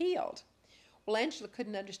totally healed." Well, Angela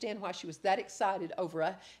couldn't understand why she was that excited over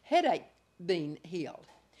a headache being healed.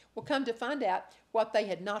 Well, come to find out what they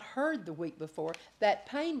had not heard the week before, that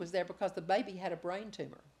pain was there because the baby had a brain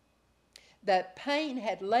tumor. The pain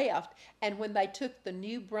had left, and when they took the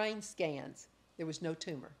new brain scans, there was no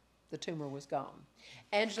tumor. The tumor was gone.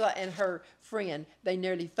 Angela and her friend, they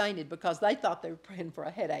nearly fainted because they thought they were praying for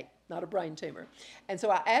a headache, not a brain tumor. And so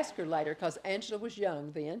I asked her later, because Angela was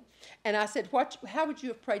young then, and I said, how would you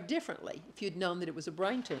have prayed differently if you'd known that it was a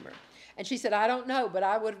brain tumor? And she said, "I don't know, but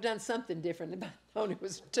I would have done something different if I'd known it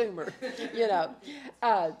was a tumor," you know.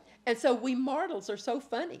 And so we mortals are so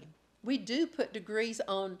funny. We do put degrees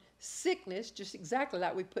on sickness just exactly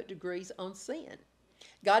like we put degrees on sin.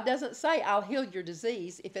 God doesn't say, "I'll heal your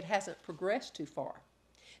disease" if it hasn't progressed too far.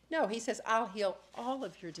 No, He says, "I'll heal all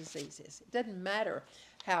of your diseases." It doesn't matter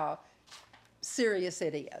how serious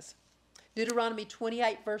it is. Deuteronomy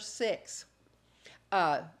 28, verse 6,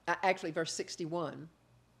 actually verse 61,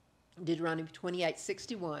 Deuteronomy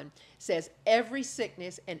 28:61 says, "Every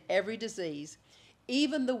sickness and every disease,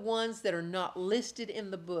 even the ones that are not listed in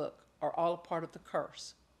the book, are all a part of the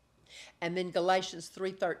curse." And then Galatians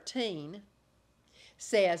 3:13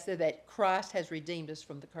 says that Christ has redeemed us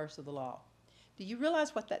from the curse of the law. Do you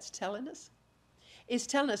realize what that's telling us? It's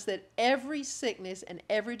telling us that every sickness and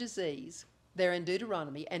every disease there in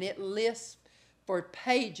Deuteronomy, and it lists for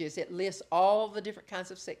pages, it lists all the different kinds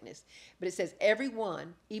of sickness. But it says every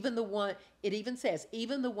one, even the one, it even says,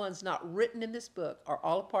 even the ones not written in this book are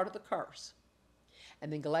all a part of the curse.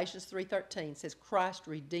 And then Galatians 3:13 says Christ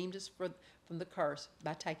redeemed us from the curse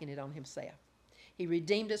by taking it on Himself. He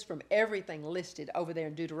redeemed us from everything listed over there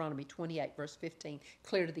in Deuteronomy 28, verse 15,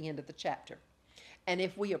 clear to the end of the chapter. And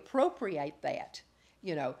if we appropriate that,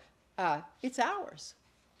 you know, it's ours.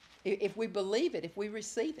 If we believe it, if we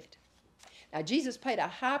receive it. Now, Jesus paid a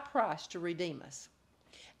high price to redeem us.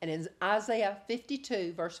 And in Isaiah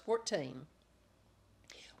 52, verse 14,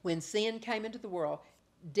 when sin came into the world,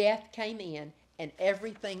 death came in, and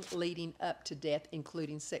everything leading up to death,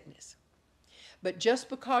 including sickness. But just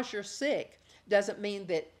because you're sick doesn't mean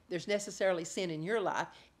that there's necessarily sin in your life,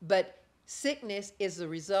 but sickness is the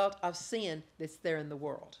result of sin that's there in the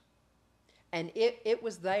world. And it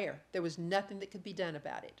was there. There was nothing that could be done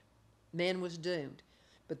about it. Man was doomed.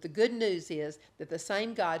 But the good news is that the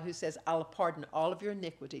same God who says, I'll pardon all of your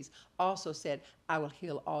iniquities, also said, I will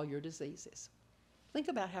heal all your diseases. Think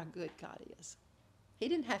about how good God is. He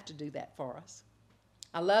didn't have to do that for us.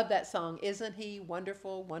 I love that song, Isn't He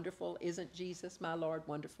Wonderful, Wonderful, Isn't Jesus My Lord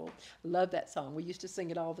Wonderful? I love that song. We used to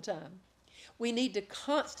sing it all the time. We need to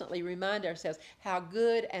constantly remind ourselves how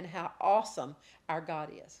good and how awesome our God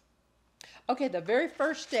is. Okay, the very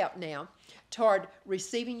first step now toward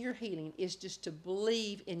receiving your healing is just to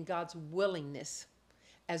believe in God's willingness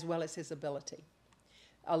as well as His ability.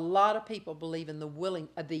 A lot of people believe in the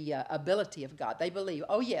ability of God. They believe,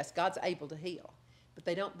 oh yes, God's able to heal, but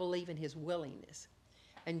they don't believe in His willingness.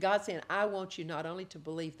 And God's saying, I want you not only to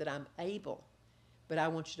believe that I'm able, but I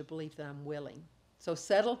want you to believe that I'm willing. So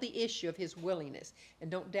settle the issue of His willingness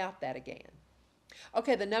and don't doubt that again.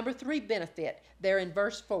 Okay, the number 3 benefit there in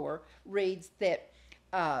verse 4 reads that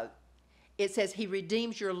it says, He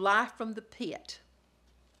redeems your life from the pit.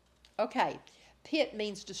 Okay, pit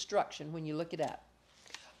means destruction when you look it up.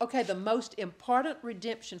 Okay, the most important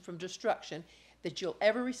redemption from destruction that you'll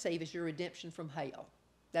ever receive is your redemption from hell.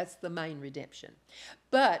 That's the main redemption.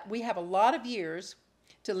 But we have a lot of years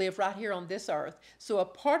to live right here on this earth. So a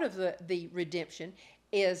part of the redemption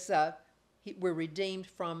is we're redeemed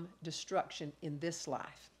from destruction in this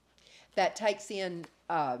life. That takes in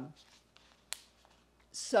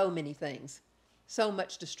so many things, so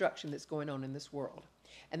much destruction that's going on in this world.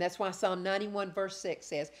 And that's why Psalm 91 verse 6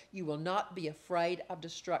 says, you will not be afraid of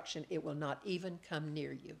destruction. It will not even come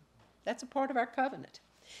near you. That's a part of our covenant.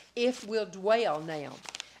 If we'll dwell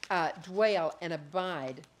and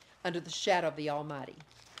abide under the shadow of the Almighty.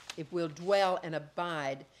 If we'll dwell and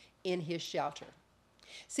abide in His shelter.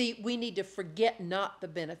 See, we need to forget not the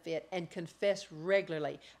benefit and confess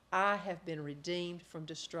regularly, I have been redeemed from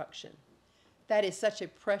destruction. That is such a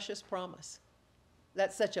precious promise.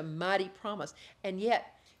 That's such a mighty promise. And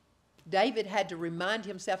yet, David had to remind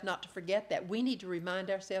himself not to forget that. We need to remind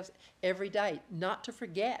ourselves every day not to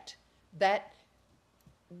forget that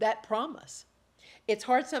promise. It's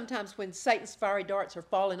hard sometimes when Satan's fiery darts are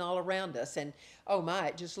falling all around us and, oh my,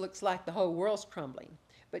 it just looks like the whole world's crumbling.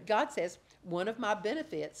 But God says, one of my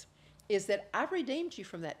benefits is that I've redeemed you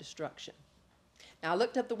from that destruction. Now, I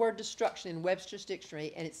looked up the word destruction in Webster's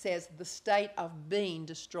dictionary, and it says the state of being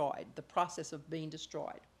destroyed, the process of being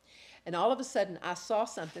destroyed. And all of a sudden, I saw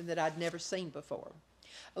something that I'd never seen before.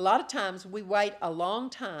 A lot of times, we wait a long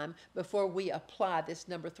time before we apply this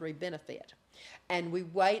number 3 benefit. And we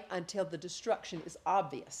wait until the destruction is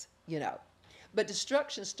obvious, you know. But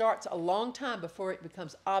destruction starts a long time before it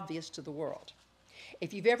becomes obvious to the world.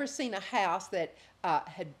 If you've ever seen a house that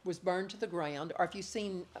was burned to the ground, or if you've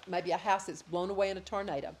seen maybe a house that's blown away in a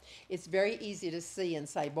tornado, it's very easy to see and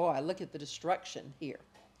say, boy, look at the destruction here.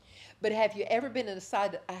 But have you ever been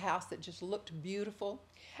inside a house that just looked beautiful?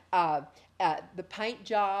 The paint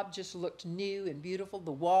job just looked new and beautiful.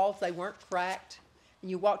 The walls, they weren't cracked. And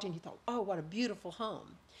you walked in and you thought, oh, what a beautiful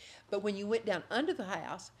home. But when you went down under the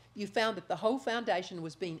house, you found that the whole foundation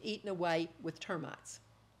was being eaten away with termites.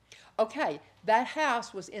 Okay, that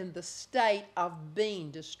house was in the state of being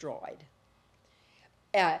destroyed.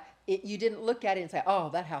 You didn't look at it and say, oh,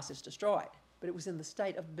 that house is destroyed. But it was in the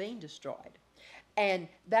state of being destroyed. And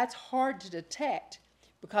that's hard to detect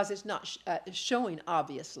because it's not showing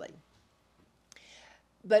obviously.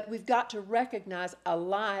 But we've got to recognize a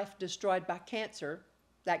life destroyed by cancer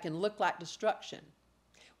that can look like destruction.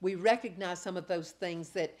 We recognize some of those things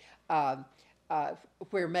that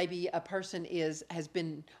where maybe a person has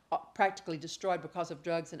been practically destroyed because of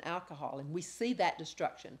drugs and alcohol, and we see that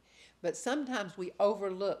destruction. But sometimes we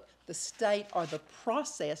overlook the state or the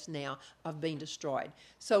process now of being destroyed.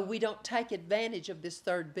 So we don't take advantage of this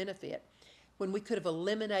 3rd benefit when we could have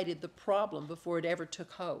eliminated the problem before it ever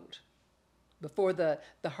took hold, before the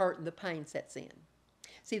hurt and the pain sets in.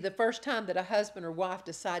 See, the first time that a husband or wife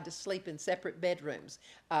decide to sleep in separate bedrooms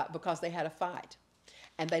because they had a fight,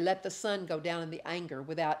 and they let the sun go down in the anger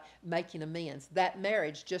without making amends, that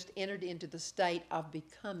marriage just entered into the state of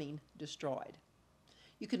becoming destroyed.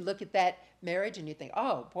 You can look at that marriage and you think,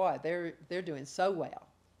 oh boy, they're doing so well.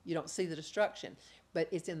 You don't see the destruction, but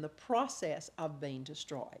it's in the process of being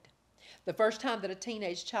destroyed. The first time that a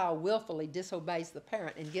teenage child willfully disobeys the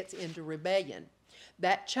parent and gets into rebellion,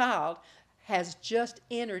 that child has just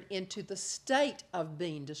entered into the state of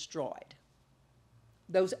being destroyed.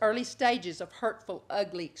 Those early stages of hurtful,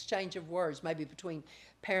 ugly exchange of words, maybe between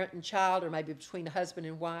parent and child, or maybe between a husband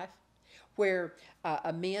and wife, where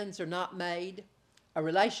amends are not made, a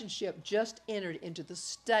relationship just entered into the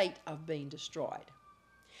state of being destroyed.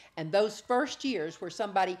 And those first years where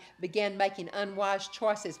somebody began making unwise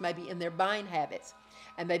choices, maybe in their buying habits,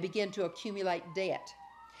 and they begin to accumulate debt,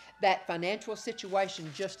 that financial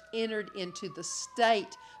situation just entered into the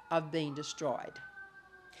state of being destroyed.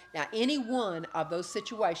 Now, any one of those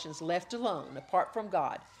situations left alone, apart from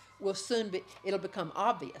God, will soon be, it'll become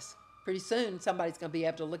obvious. Pretty soon, somebody's going to be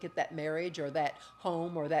able to look at that marriage or that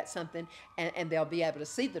home or that something, and they'll be able to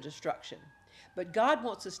see the destruction. But God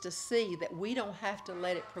wants us to see that we don't have to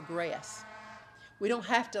let it progress. We don't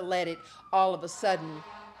have to let it all of a sudden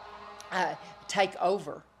take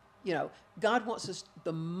over. You know, God wants us,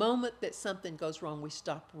 the moment that something goes wrong, we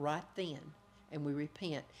stop right then and we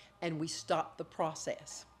repent and we stop the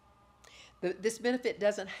process. This benefit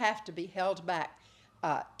doesn't have to be held back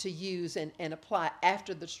to use and apply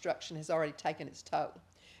after the destruction has already taken its toll.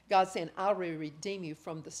 God's saying, I will redeem you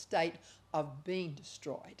from the state of being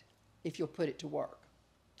destroyed if you'll put it to work.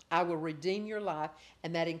 I will redeem your life,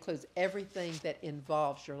 and that includes everything that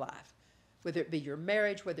involves your life, whether it be your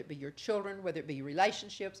marriage, whether it be your children, whether it be your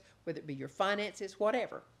relationships, whether it be your finances,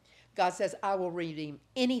 whatever. God says, I will redeem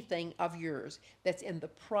anything of yours that's in the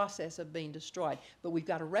process of being destroyed. But we've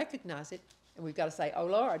got to recognize it, and we've got to say, oh,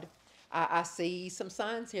 Lord, I see some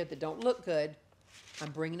signs here that don't look good.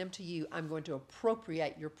 I'm bringing them to you. I'm going to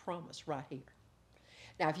appropriate your promise right here.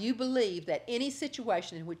 Now, if you believe that any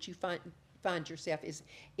situation in which you find yourself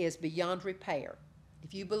is beyond repair,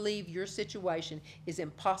 if you believe your situation is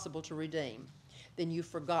impossible to redeem, then you've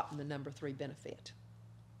forgotten the number 3 benefit.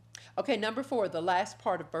 Okay, number 4, the last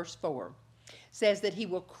part of verse 4, says that he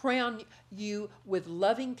will crown you with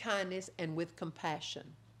loving kindness and with compassion.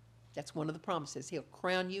 That's one of the promises. He'll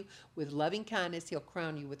crown you with loving kindness. He'll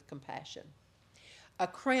crown you with compassion. A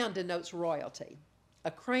crown denotes royalty.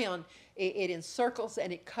 A crown, it encircles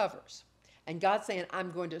and it covers. And God's saying, I'm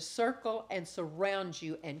going to circle and surround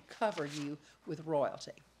you and cover you with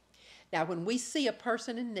royalty. Now, when we see a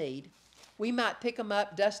person in need, we might pick them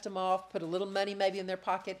up, dust them off, put a little money maybe in their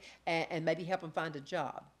pocket, and maybe help them find a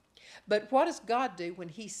job. But what does God do when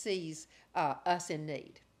he sees us in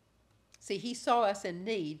need? See, he saw us in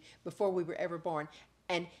need before we were ever born,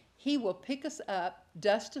 and he will pick us up,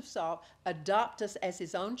 dust us off, adopt us as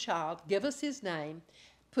his own child, give us his name,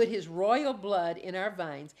 put his royal blood in our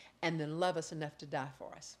veins, and then love us enough to die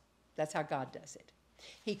for us. That's how God does it.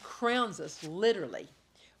 He crowns us literally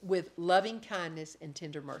with loving kindness and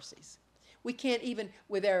tender mercies. We can't even,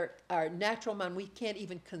 with our natural mind, we can't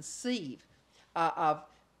even conceive of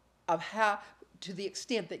how, to the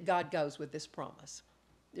extent that God goes with this promise.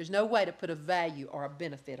 There's no way to put a value or a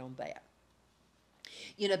benefit on that.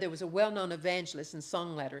 You know, there was a well-known evangelist and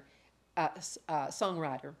songwriter,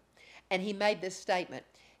 and he made this statement.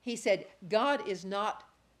 He said, God is not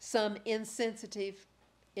some insensitive,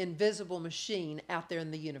 invisible machine out there in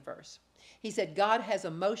the universe. He said, God has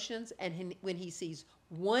emotions, and when he sees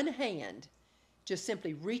one hand just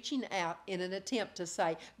simply reaching out in an attempt to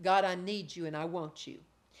say, God, I need you and I want you,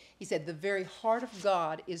 he said, the very heart of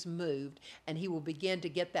God is moved, and he will begin to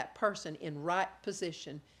get that person in right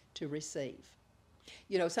position to receive.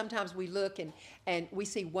 You know, sometimes we look and we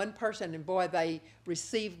see one person, and boy, they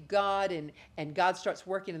receive God, and God starts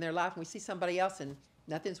working in their life, and we see somebody else and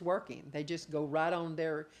nothing's working. They just go right on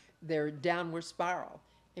their downward spiral.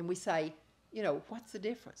 And we say, you know, what's the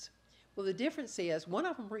difference? Well, the difference is one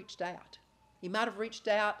of them reached out. He might have reached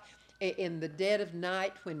out in the dead of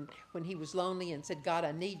night when he was lonely and said, God,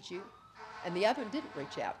 I need you. And the other one didn't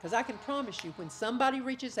reach out. Because I can promise you, when somebody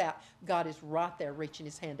reaches out, God is right there reaching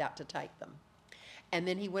his hand out to take them. And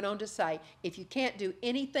then he went on to say, if you can't do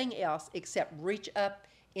anything else except reach up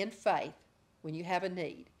in faith when you have a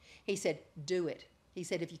need, he said, do it. He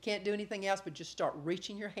said, if you can't do anything else but just start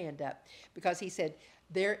reaching your hand up. Because he said,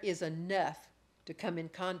 there is enough to come in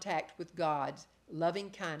contact with God's loving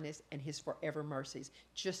kindness and his forever mercies.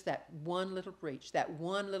 Just that one little reach, that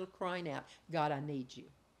one little crying out, God, I need you.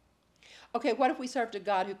 Okay, what if we served a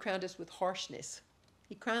God who crowned us with harshness?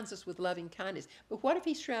 He crowns us with loving kindness. But what if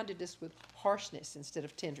he surrounded us with harshness instead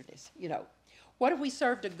of tenderness? You know, what if we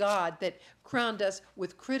served a God that crowned us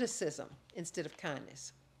with criticism instead of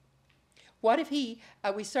kindness? What if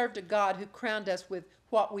we served a God who crowned us with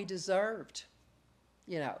what we deserved?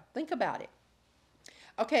 You know, think about it.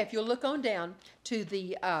 Okay, if you'll look on down to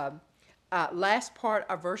the last part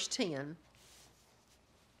of verse 10,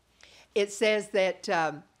 it says that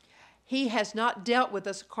He has not dealt with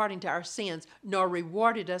us according to our sins, nor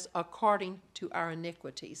rewarded us according to our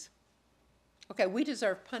iniquities. Okay, we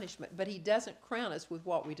deserve punishment, but he doesn't crown us with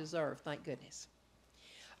what we deserve, thank goodness.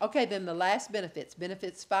 Okay, then the last benefits,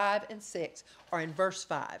 benefits 5 and 6, are in verse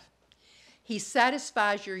 5. He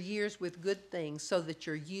satisfies your years with good things so that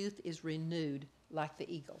your youth is renewed like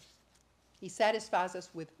the eagle. He satisfies us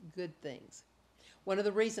with good things. One of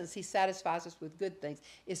the reasons he satisfies us with good things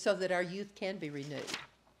is so that our youth can be renewed.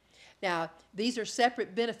 Now, these are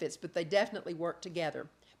separate benefits, but they definitely work together,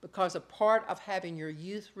 because a part of having your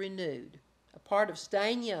youth renewed, a part of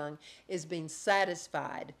staying young, is being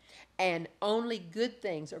satisfied, and only good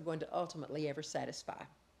things are going to ultimately ever satisfy.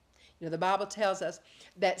 You know, the Bible tells us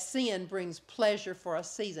that sin brings pleasure for a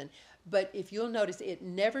season, but if you'll notice, it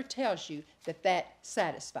never tells you that that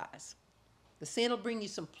satisfies. The sin will bring you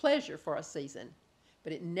some pleasure for a season,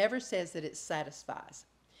 but it never says that it satisfies.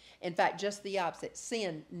 In fact, just the opposite.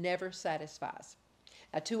 Sin never satisfies.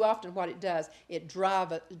 Now, too often what it does, it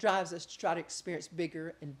drives us to try to experience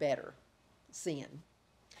bigger and better sin.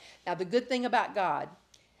 Now, the good thing about God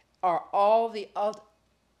are all that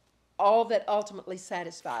ultimately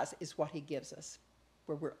satisfies is what he gives us,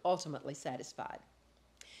 where we're ultimately satisfied.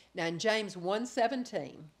 Now, in James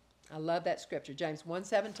 1:17, I love that scripture, James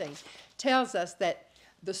 1:17, tells us that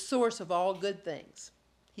the source of all good things,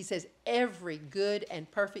 he says, every good and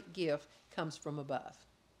perfect gift comes from above.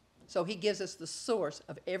 So he gives us the source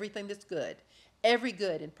of everything that's good. Every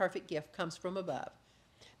good and perfect gift comes from above.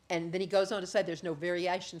 And then he goes on to say there's no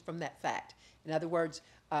variation from that fact. In other words,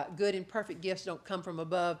 good and perfect gifts don't come from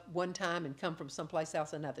above one time and come from someplace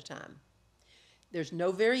else another time. There's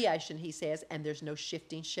no variation, he says, and there's no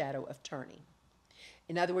shifting shadow of turning.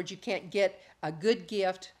 In other words, you can't get a good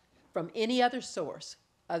gift from any other source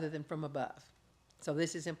other than from above. So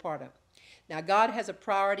this is important. Now, God has a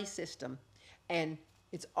priority system, and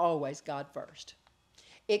it's always God first.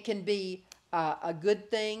 It can be a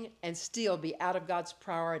good thing and still be out of God's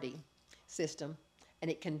priority system,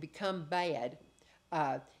 and it can become bad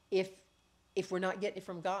if we're not getting it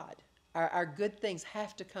from God. Our good things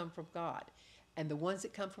have to come from God, and the ones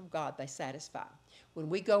that come from God, they satisfy. When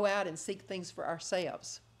we go out and seek things for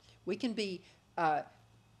ourselves, we can be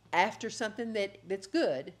after something that's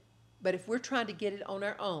good, but if we're trying to get it on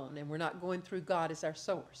our own and we're not going through God as our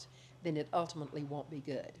source, then it ultimately won't be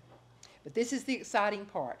good. But this is the exciting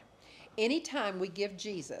part. Anytime we give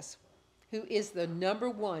Jesus, who is the number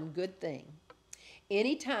one good thing,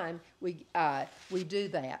 anytime we do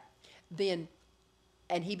that, then,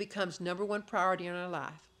 and he becomes number one priority in our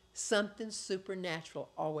life, something supernatural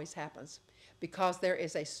always happens, because there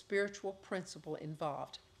is a spiritual principle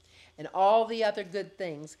involved. And all the other good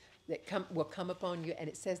things that will come upon you, and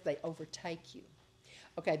it says they overtake you.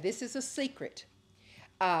 Okay, this is a secret.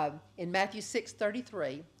 In Matthew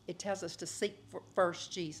 6:33, it tells us to seek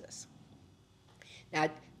first Jesus. Now,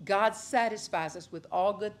 God satisfies us with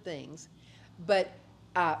all good things, but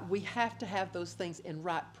we have to have those things in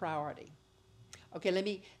right priority. Okay, let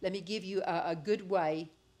me give you a good way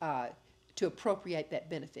to appropriate that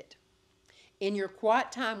benefit. In your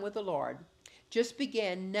quiet time with the Lord, just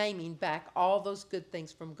begin naming back all those good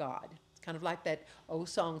things from God. It's kind of like that old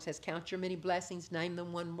song says, count your many blessings, name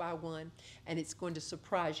them one by one, and it's going to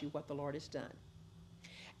surprise you what the Lord has done.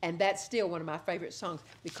 And that's still one of my favorite songs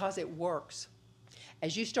because it works.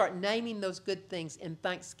 As you start naming those good things in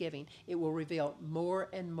thanksgiving, it will reveal more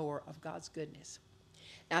and more of God's goodness.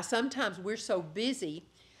 Now, sometimes we're so busy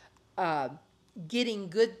getting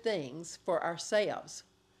good things for ourselves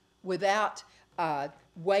without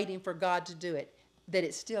waiting for God to do it, that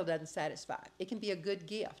it still doesn't satisfy. It can be a good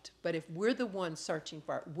gift, but if we're the one searching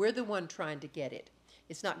for it, we're the one trying to get it,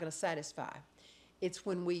 it's not going to satisfy. It's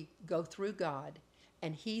when we go through God,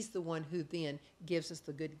 and he's the one who then gives us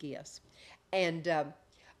the good gifts. And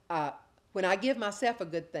when I give myself a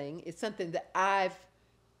good thing, it's something that I've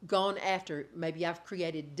gone after. Maybe I've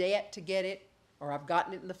created debt to get it, or I've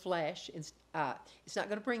gotten it in the flesh. It's not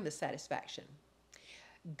going to bring the satisfaction.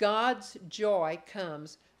 God's joy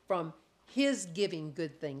comes from his giving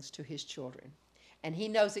good things to his children. And he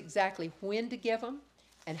knows exactly when to give them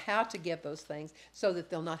and how to give those things so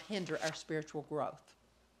that they'll not hinder our spiritual growth.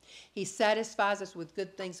 He satisfies us with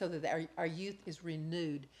good things so that our youth is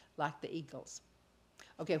renewed like the eagles.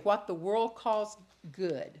 Okay, what the world calls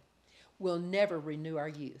good will never renew our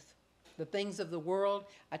youth. The things of the world,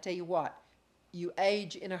 I tell you what, you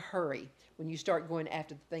age in a hurry when you start going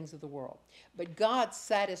after the things of the world. But God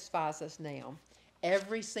satisfies us now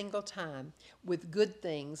every single time with good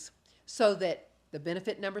things so that the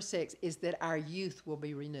benefit number 6 is that our youth will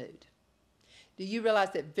be renewed. Do you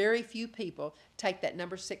realize that very few people take that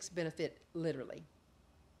number 6 benefit literally?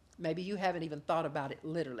 Maybe you haven't even thought about it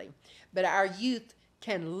literally. But our youth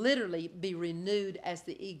can literally be renewed as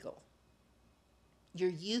the eagle. Your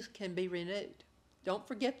youth can be renewed. Don't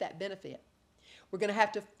forget that benefit. We're going to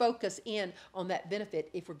have to focus in on that benefit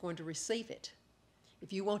if we're going to receive it.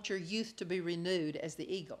 If you want your youth to be renewed as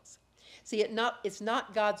the eagles. See, it's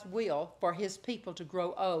not God's will for his people to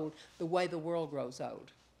grow old the way the world grows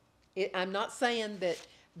old. I'm not saying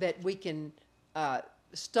that we can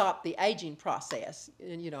stop the aging process.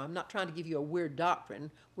 And, I'm not trying to give you a weird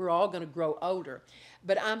doctrine. We're all going to grow older.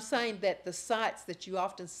 But I'm saying that the sights that you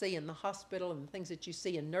often see in the hospital and the things that you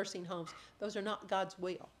see in nursing homes, those are not God's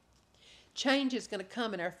will. Change is going to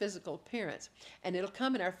come in our physical appearance, and it'll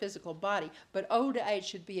come in our physical body. But old age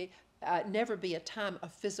should never be a time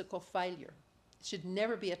of physical failure. It should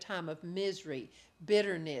never be a time of misery,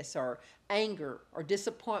 bitterness, or anger, or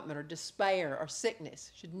disappointment, or despair, or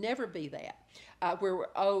sickness. It should never be that. Where we're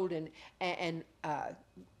old, and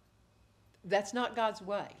that's not God's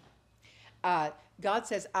way. God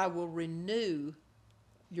says, I will renew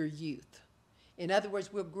your youth. In other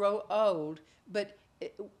words, we'll grow old, but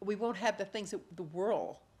we won't have the things that the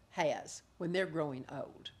world has when they're growing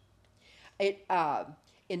old.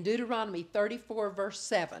 In Deuteronomy 34, verse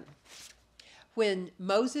 7, when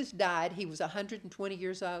Moses died, he was 120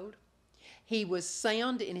 years old. He was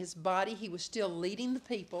sound in his body. He was still leading the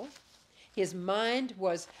people. His mind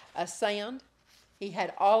was sound. He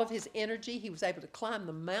had all of his energy. He was able to climb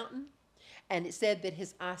the mountain. And it said that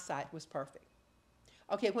his eyesight was perfect.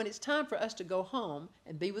 Okay, when it's time for us to go home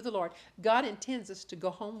and be with the Lord, God intends us to go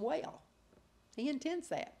home well. He intends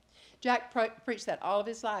that. Jack preached that all of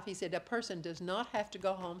his life. He said a person does not have to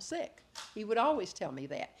go home sick. He would always tell me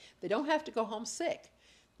that. They don't have to go home sick.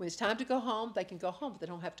 When it's time to go home, they can go home, but they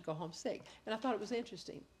don't have to go home sick. And I thought it was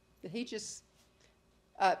interesting that he just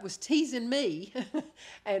was teasing me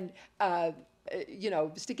and,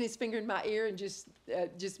 sticking his finger in my ear and just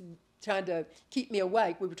trying to keep me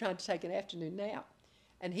awake. We were trying to take an afternoon nap.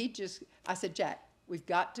 And I said, Jack, we've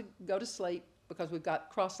got to go to sleep because we've got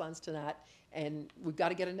cross lines tonight and we've got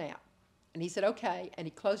to get a nap. And he said, okay. And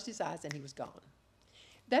he closed his eyes and he was gone.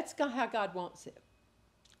 That's how God wants it.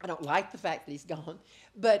 I don't like the fact that he's gone,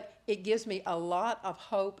 but it gives me a lot of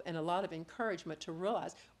hope and a lot of encouragement to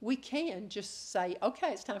realize we can just say,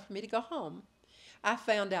 okay, it's time for me to go home. I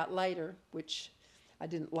found out later, which I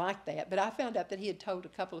didn't like that, but I found out that he had told a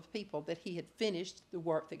couple of people that he had finished the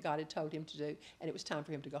work that God had told him to do, and it was time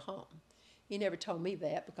for him to go home. He never told me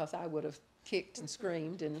that because I would have kicked and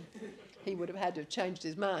screamed, and he would have had to have changed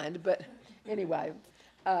his mind. But anyway,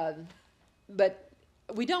 but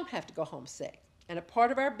we don't have to go home sick. And a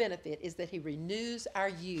part of our benefit is that he renews our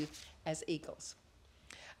youth as eagles.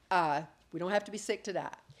 We don't have to be sick to die.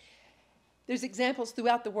 There's examples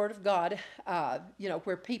throughout the Word of God,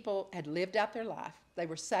 where people had lived out their life. They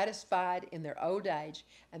were satisfied in their old age,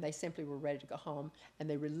 and they simply were ready to go home, and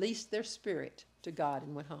they released their spirit to God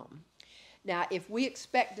and went home. Now, if we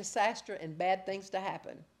expect disaster and bad things to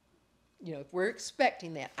happen, if we're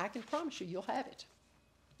expecting that, I can promise you you'll have it.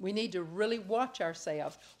 We need to really watch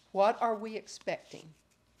ourselves. What are we expecting?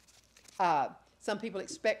 Some people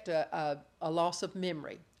expect a loss of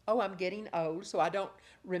memory. Oh, I'm getting old, so I don't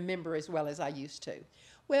remember as well as I used to.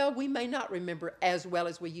 Well, we may not remember as well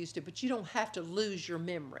as we used to, but you don't have to lose your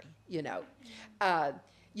memory, You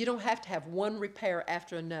don't have to have one repair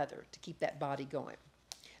after another to keep that body going.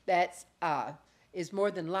 That is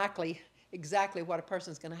more than likely exactly what a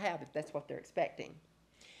person's going to have if that's what they're expecting.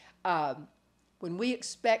 When we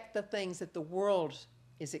expect the things that the world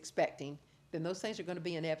is expecting, then those things are going to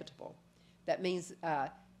be inevitable. That means,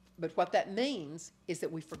 but what that means is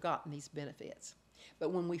that we've forgotten these benefits.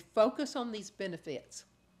 But when we focus on these benefits,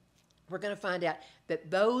 we're going to find out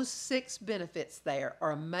that those 6 benefits there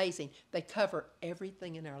are amazing. They cover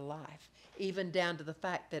everything in our life, even down to the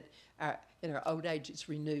fact that in our old age it's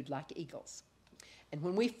renewed like eagles. And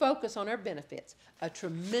when we focus on our benefits, a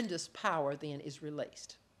tremendous power then is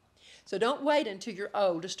released. So don't wait until you're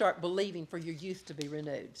old to start believing for your youth to be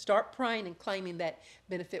renewed. Start praying and claiming that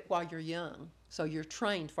benefit while you're young, so you're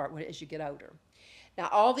trained for it as you get older. Now,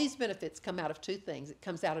 all these benefits come out of 2 things. It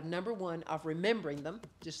comes out of, number 1, of remembering them,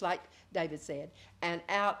 just like David said, and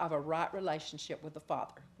out of a right relationship with the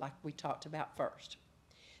Father, like we talked about first.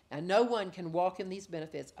 Now, no one can walk in these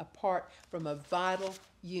benefits apart from a vital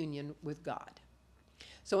union with God.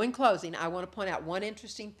 So in closing, I want to point out one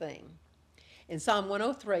interesting thing. In Psalm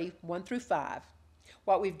 103, 1 through 5,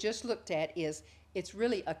 what we've just looked at is it's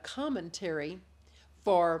really a commentary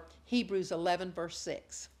for Hebrews 11, verse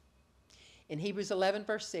 6. In Hebrews 11,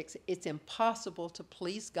 verse 6, it's impossible to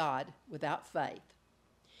please God without faith.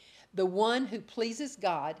 The one who pleases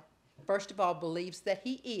God first of all, believes that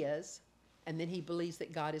he is, and then he believes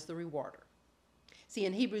that God is the rewarder. See,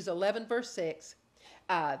 in Hebrews 11, verse 6,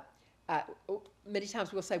 uh, uh, many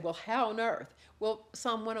times we'll say, well, how on earth? Well,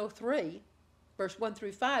 Psalm 103, verse 1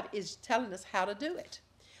 through 5, is telling us how to do it.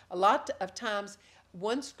 A lot of times,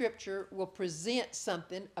 one scripture will present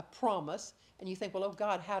something, a promise, and you think, well, oh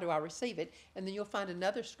God, how do I receive it? And then you'll find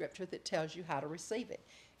another scripture that tells you how to receive it.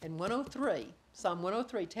 And Psalm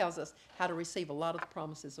 103 tells us how to receive a lot of the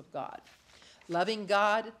promises of God. Loving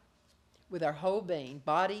God with our whole being,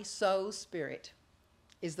 body, soul, spirit,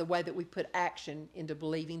 is the way that we put action into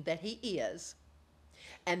believing that he is.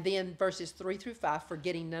 And then verses 3 through 5,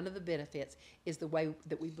 forgetting none of the benefits, is the way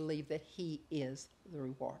that we believe that he is the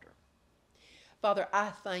rewarder. Father, I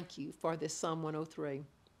thank you for this Psalm 103.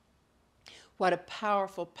 What a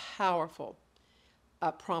powerful, powerful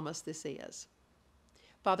promise this is.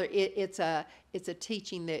 Father, it's a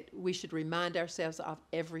teaching that we should remind ourselves of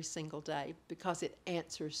every single day because it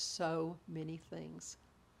answers so many things.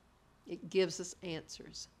 It gives us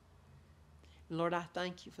answers. And Lord, I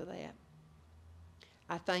thank you for that.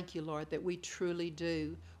 I thank you, Lord, that we truly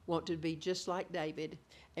do want to be just like David,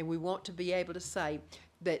 and we want to be able to say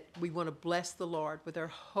that we want to bless the Lord with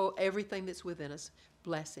our everything that's within us.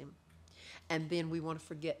 Bless him. And then we want to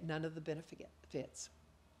forget none of the benefits.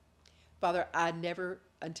 Father,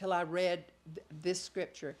 until I read this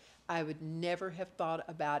scripture, I would never have thought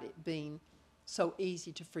about it being so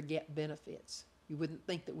easy to forget benefits. You wouldn't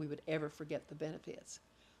think that we would ever forget the benefits.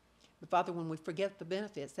 But Father, when we forget the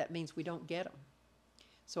benefits, that means we don't get them.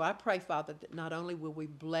 So I pray, Father, that not only will we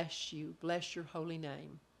bless you, bless your holy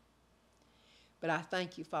name, but I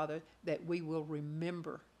thank you, Father, that we will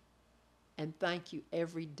remember and thank you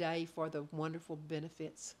every day for the wonderful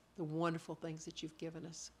benefits, the wonderful things that you've given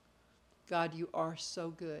us. God, you are so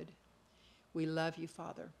good. We love you,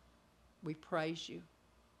 Father. We praise you.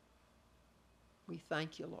 We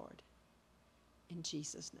thank you, Lord. In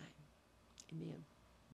Jesus' name, amen.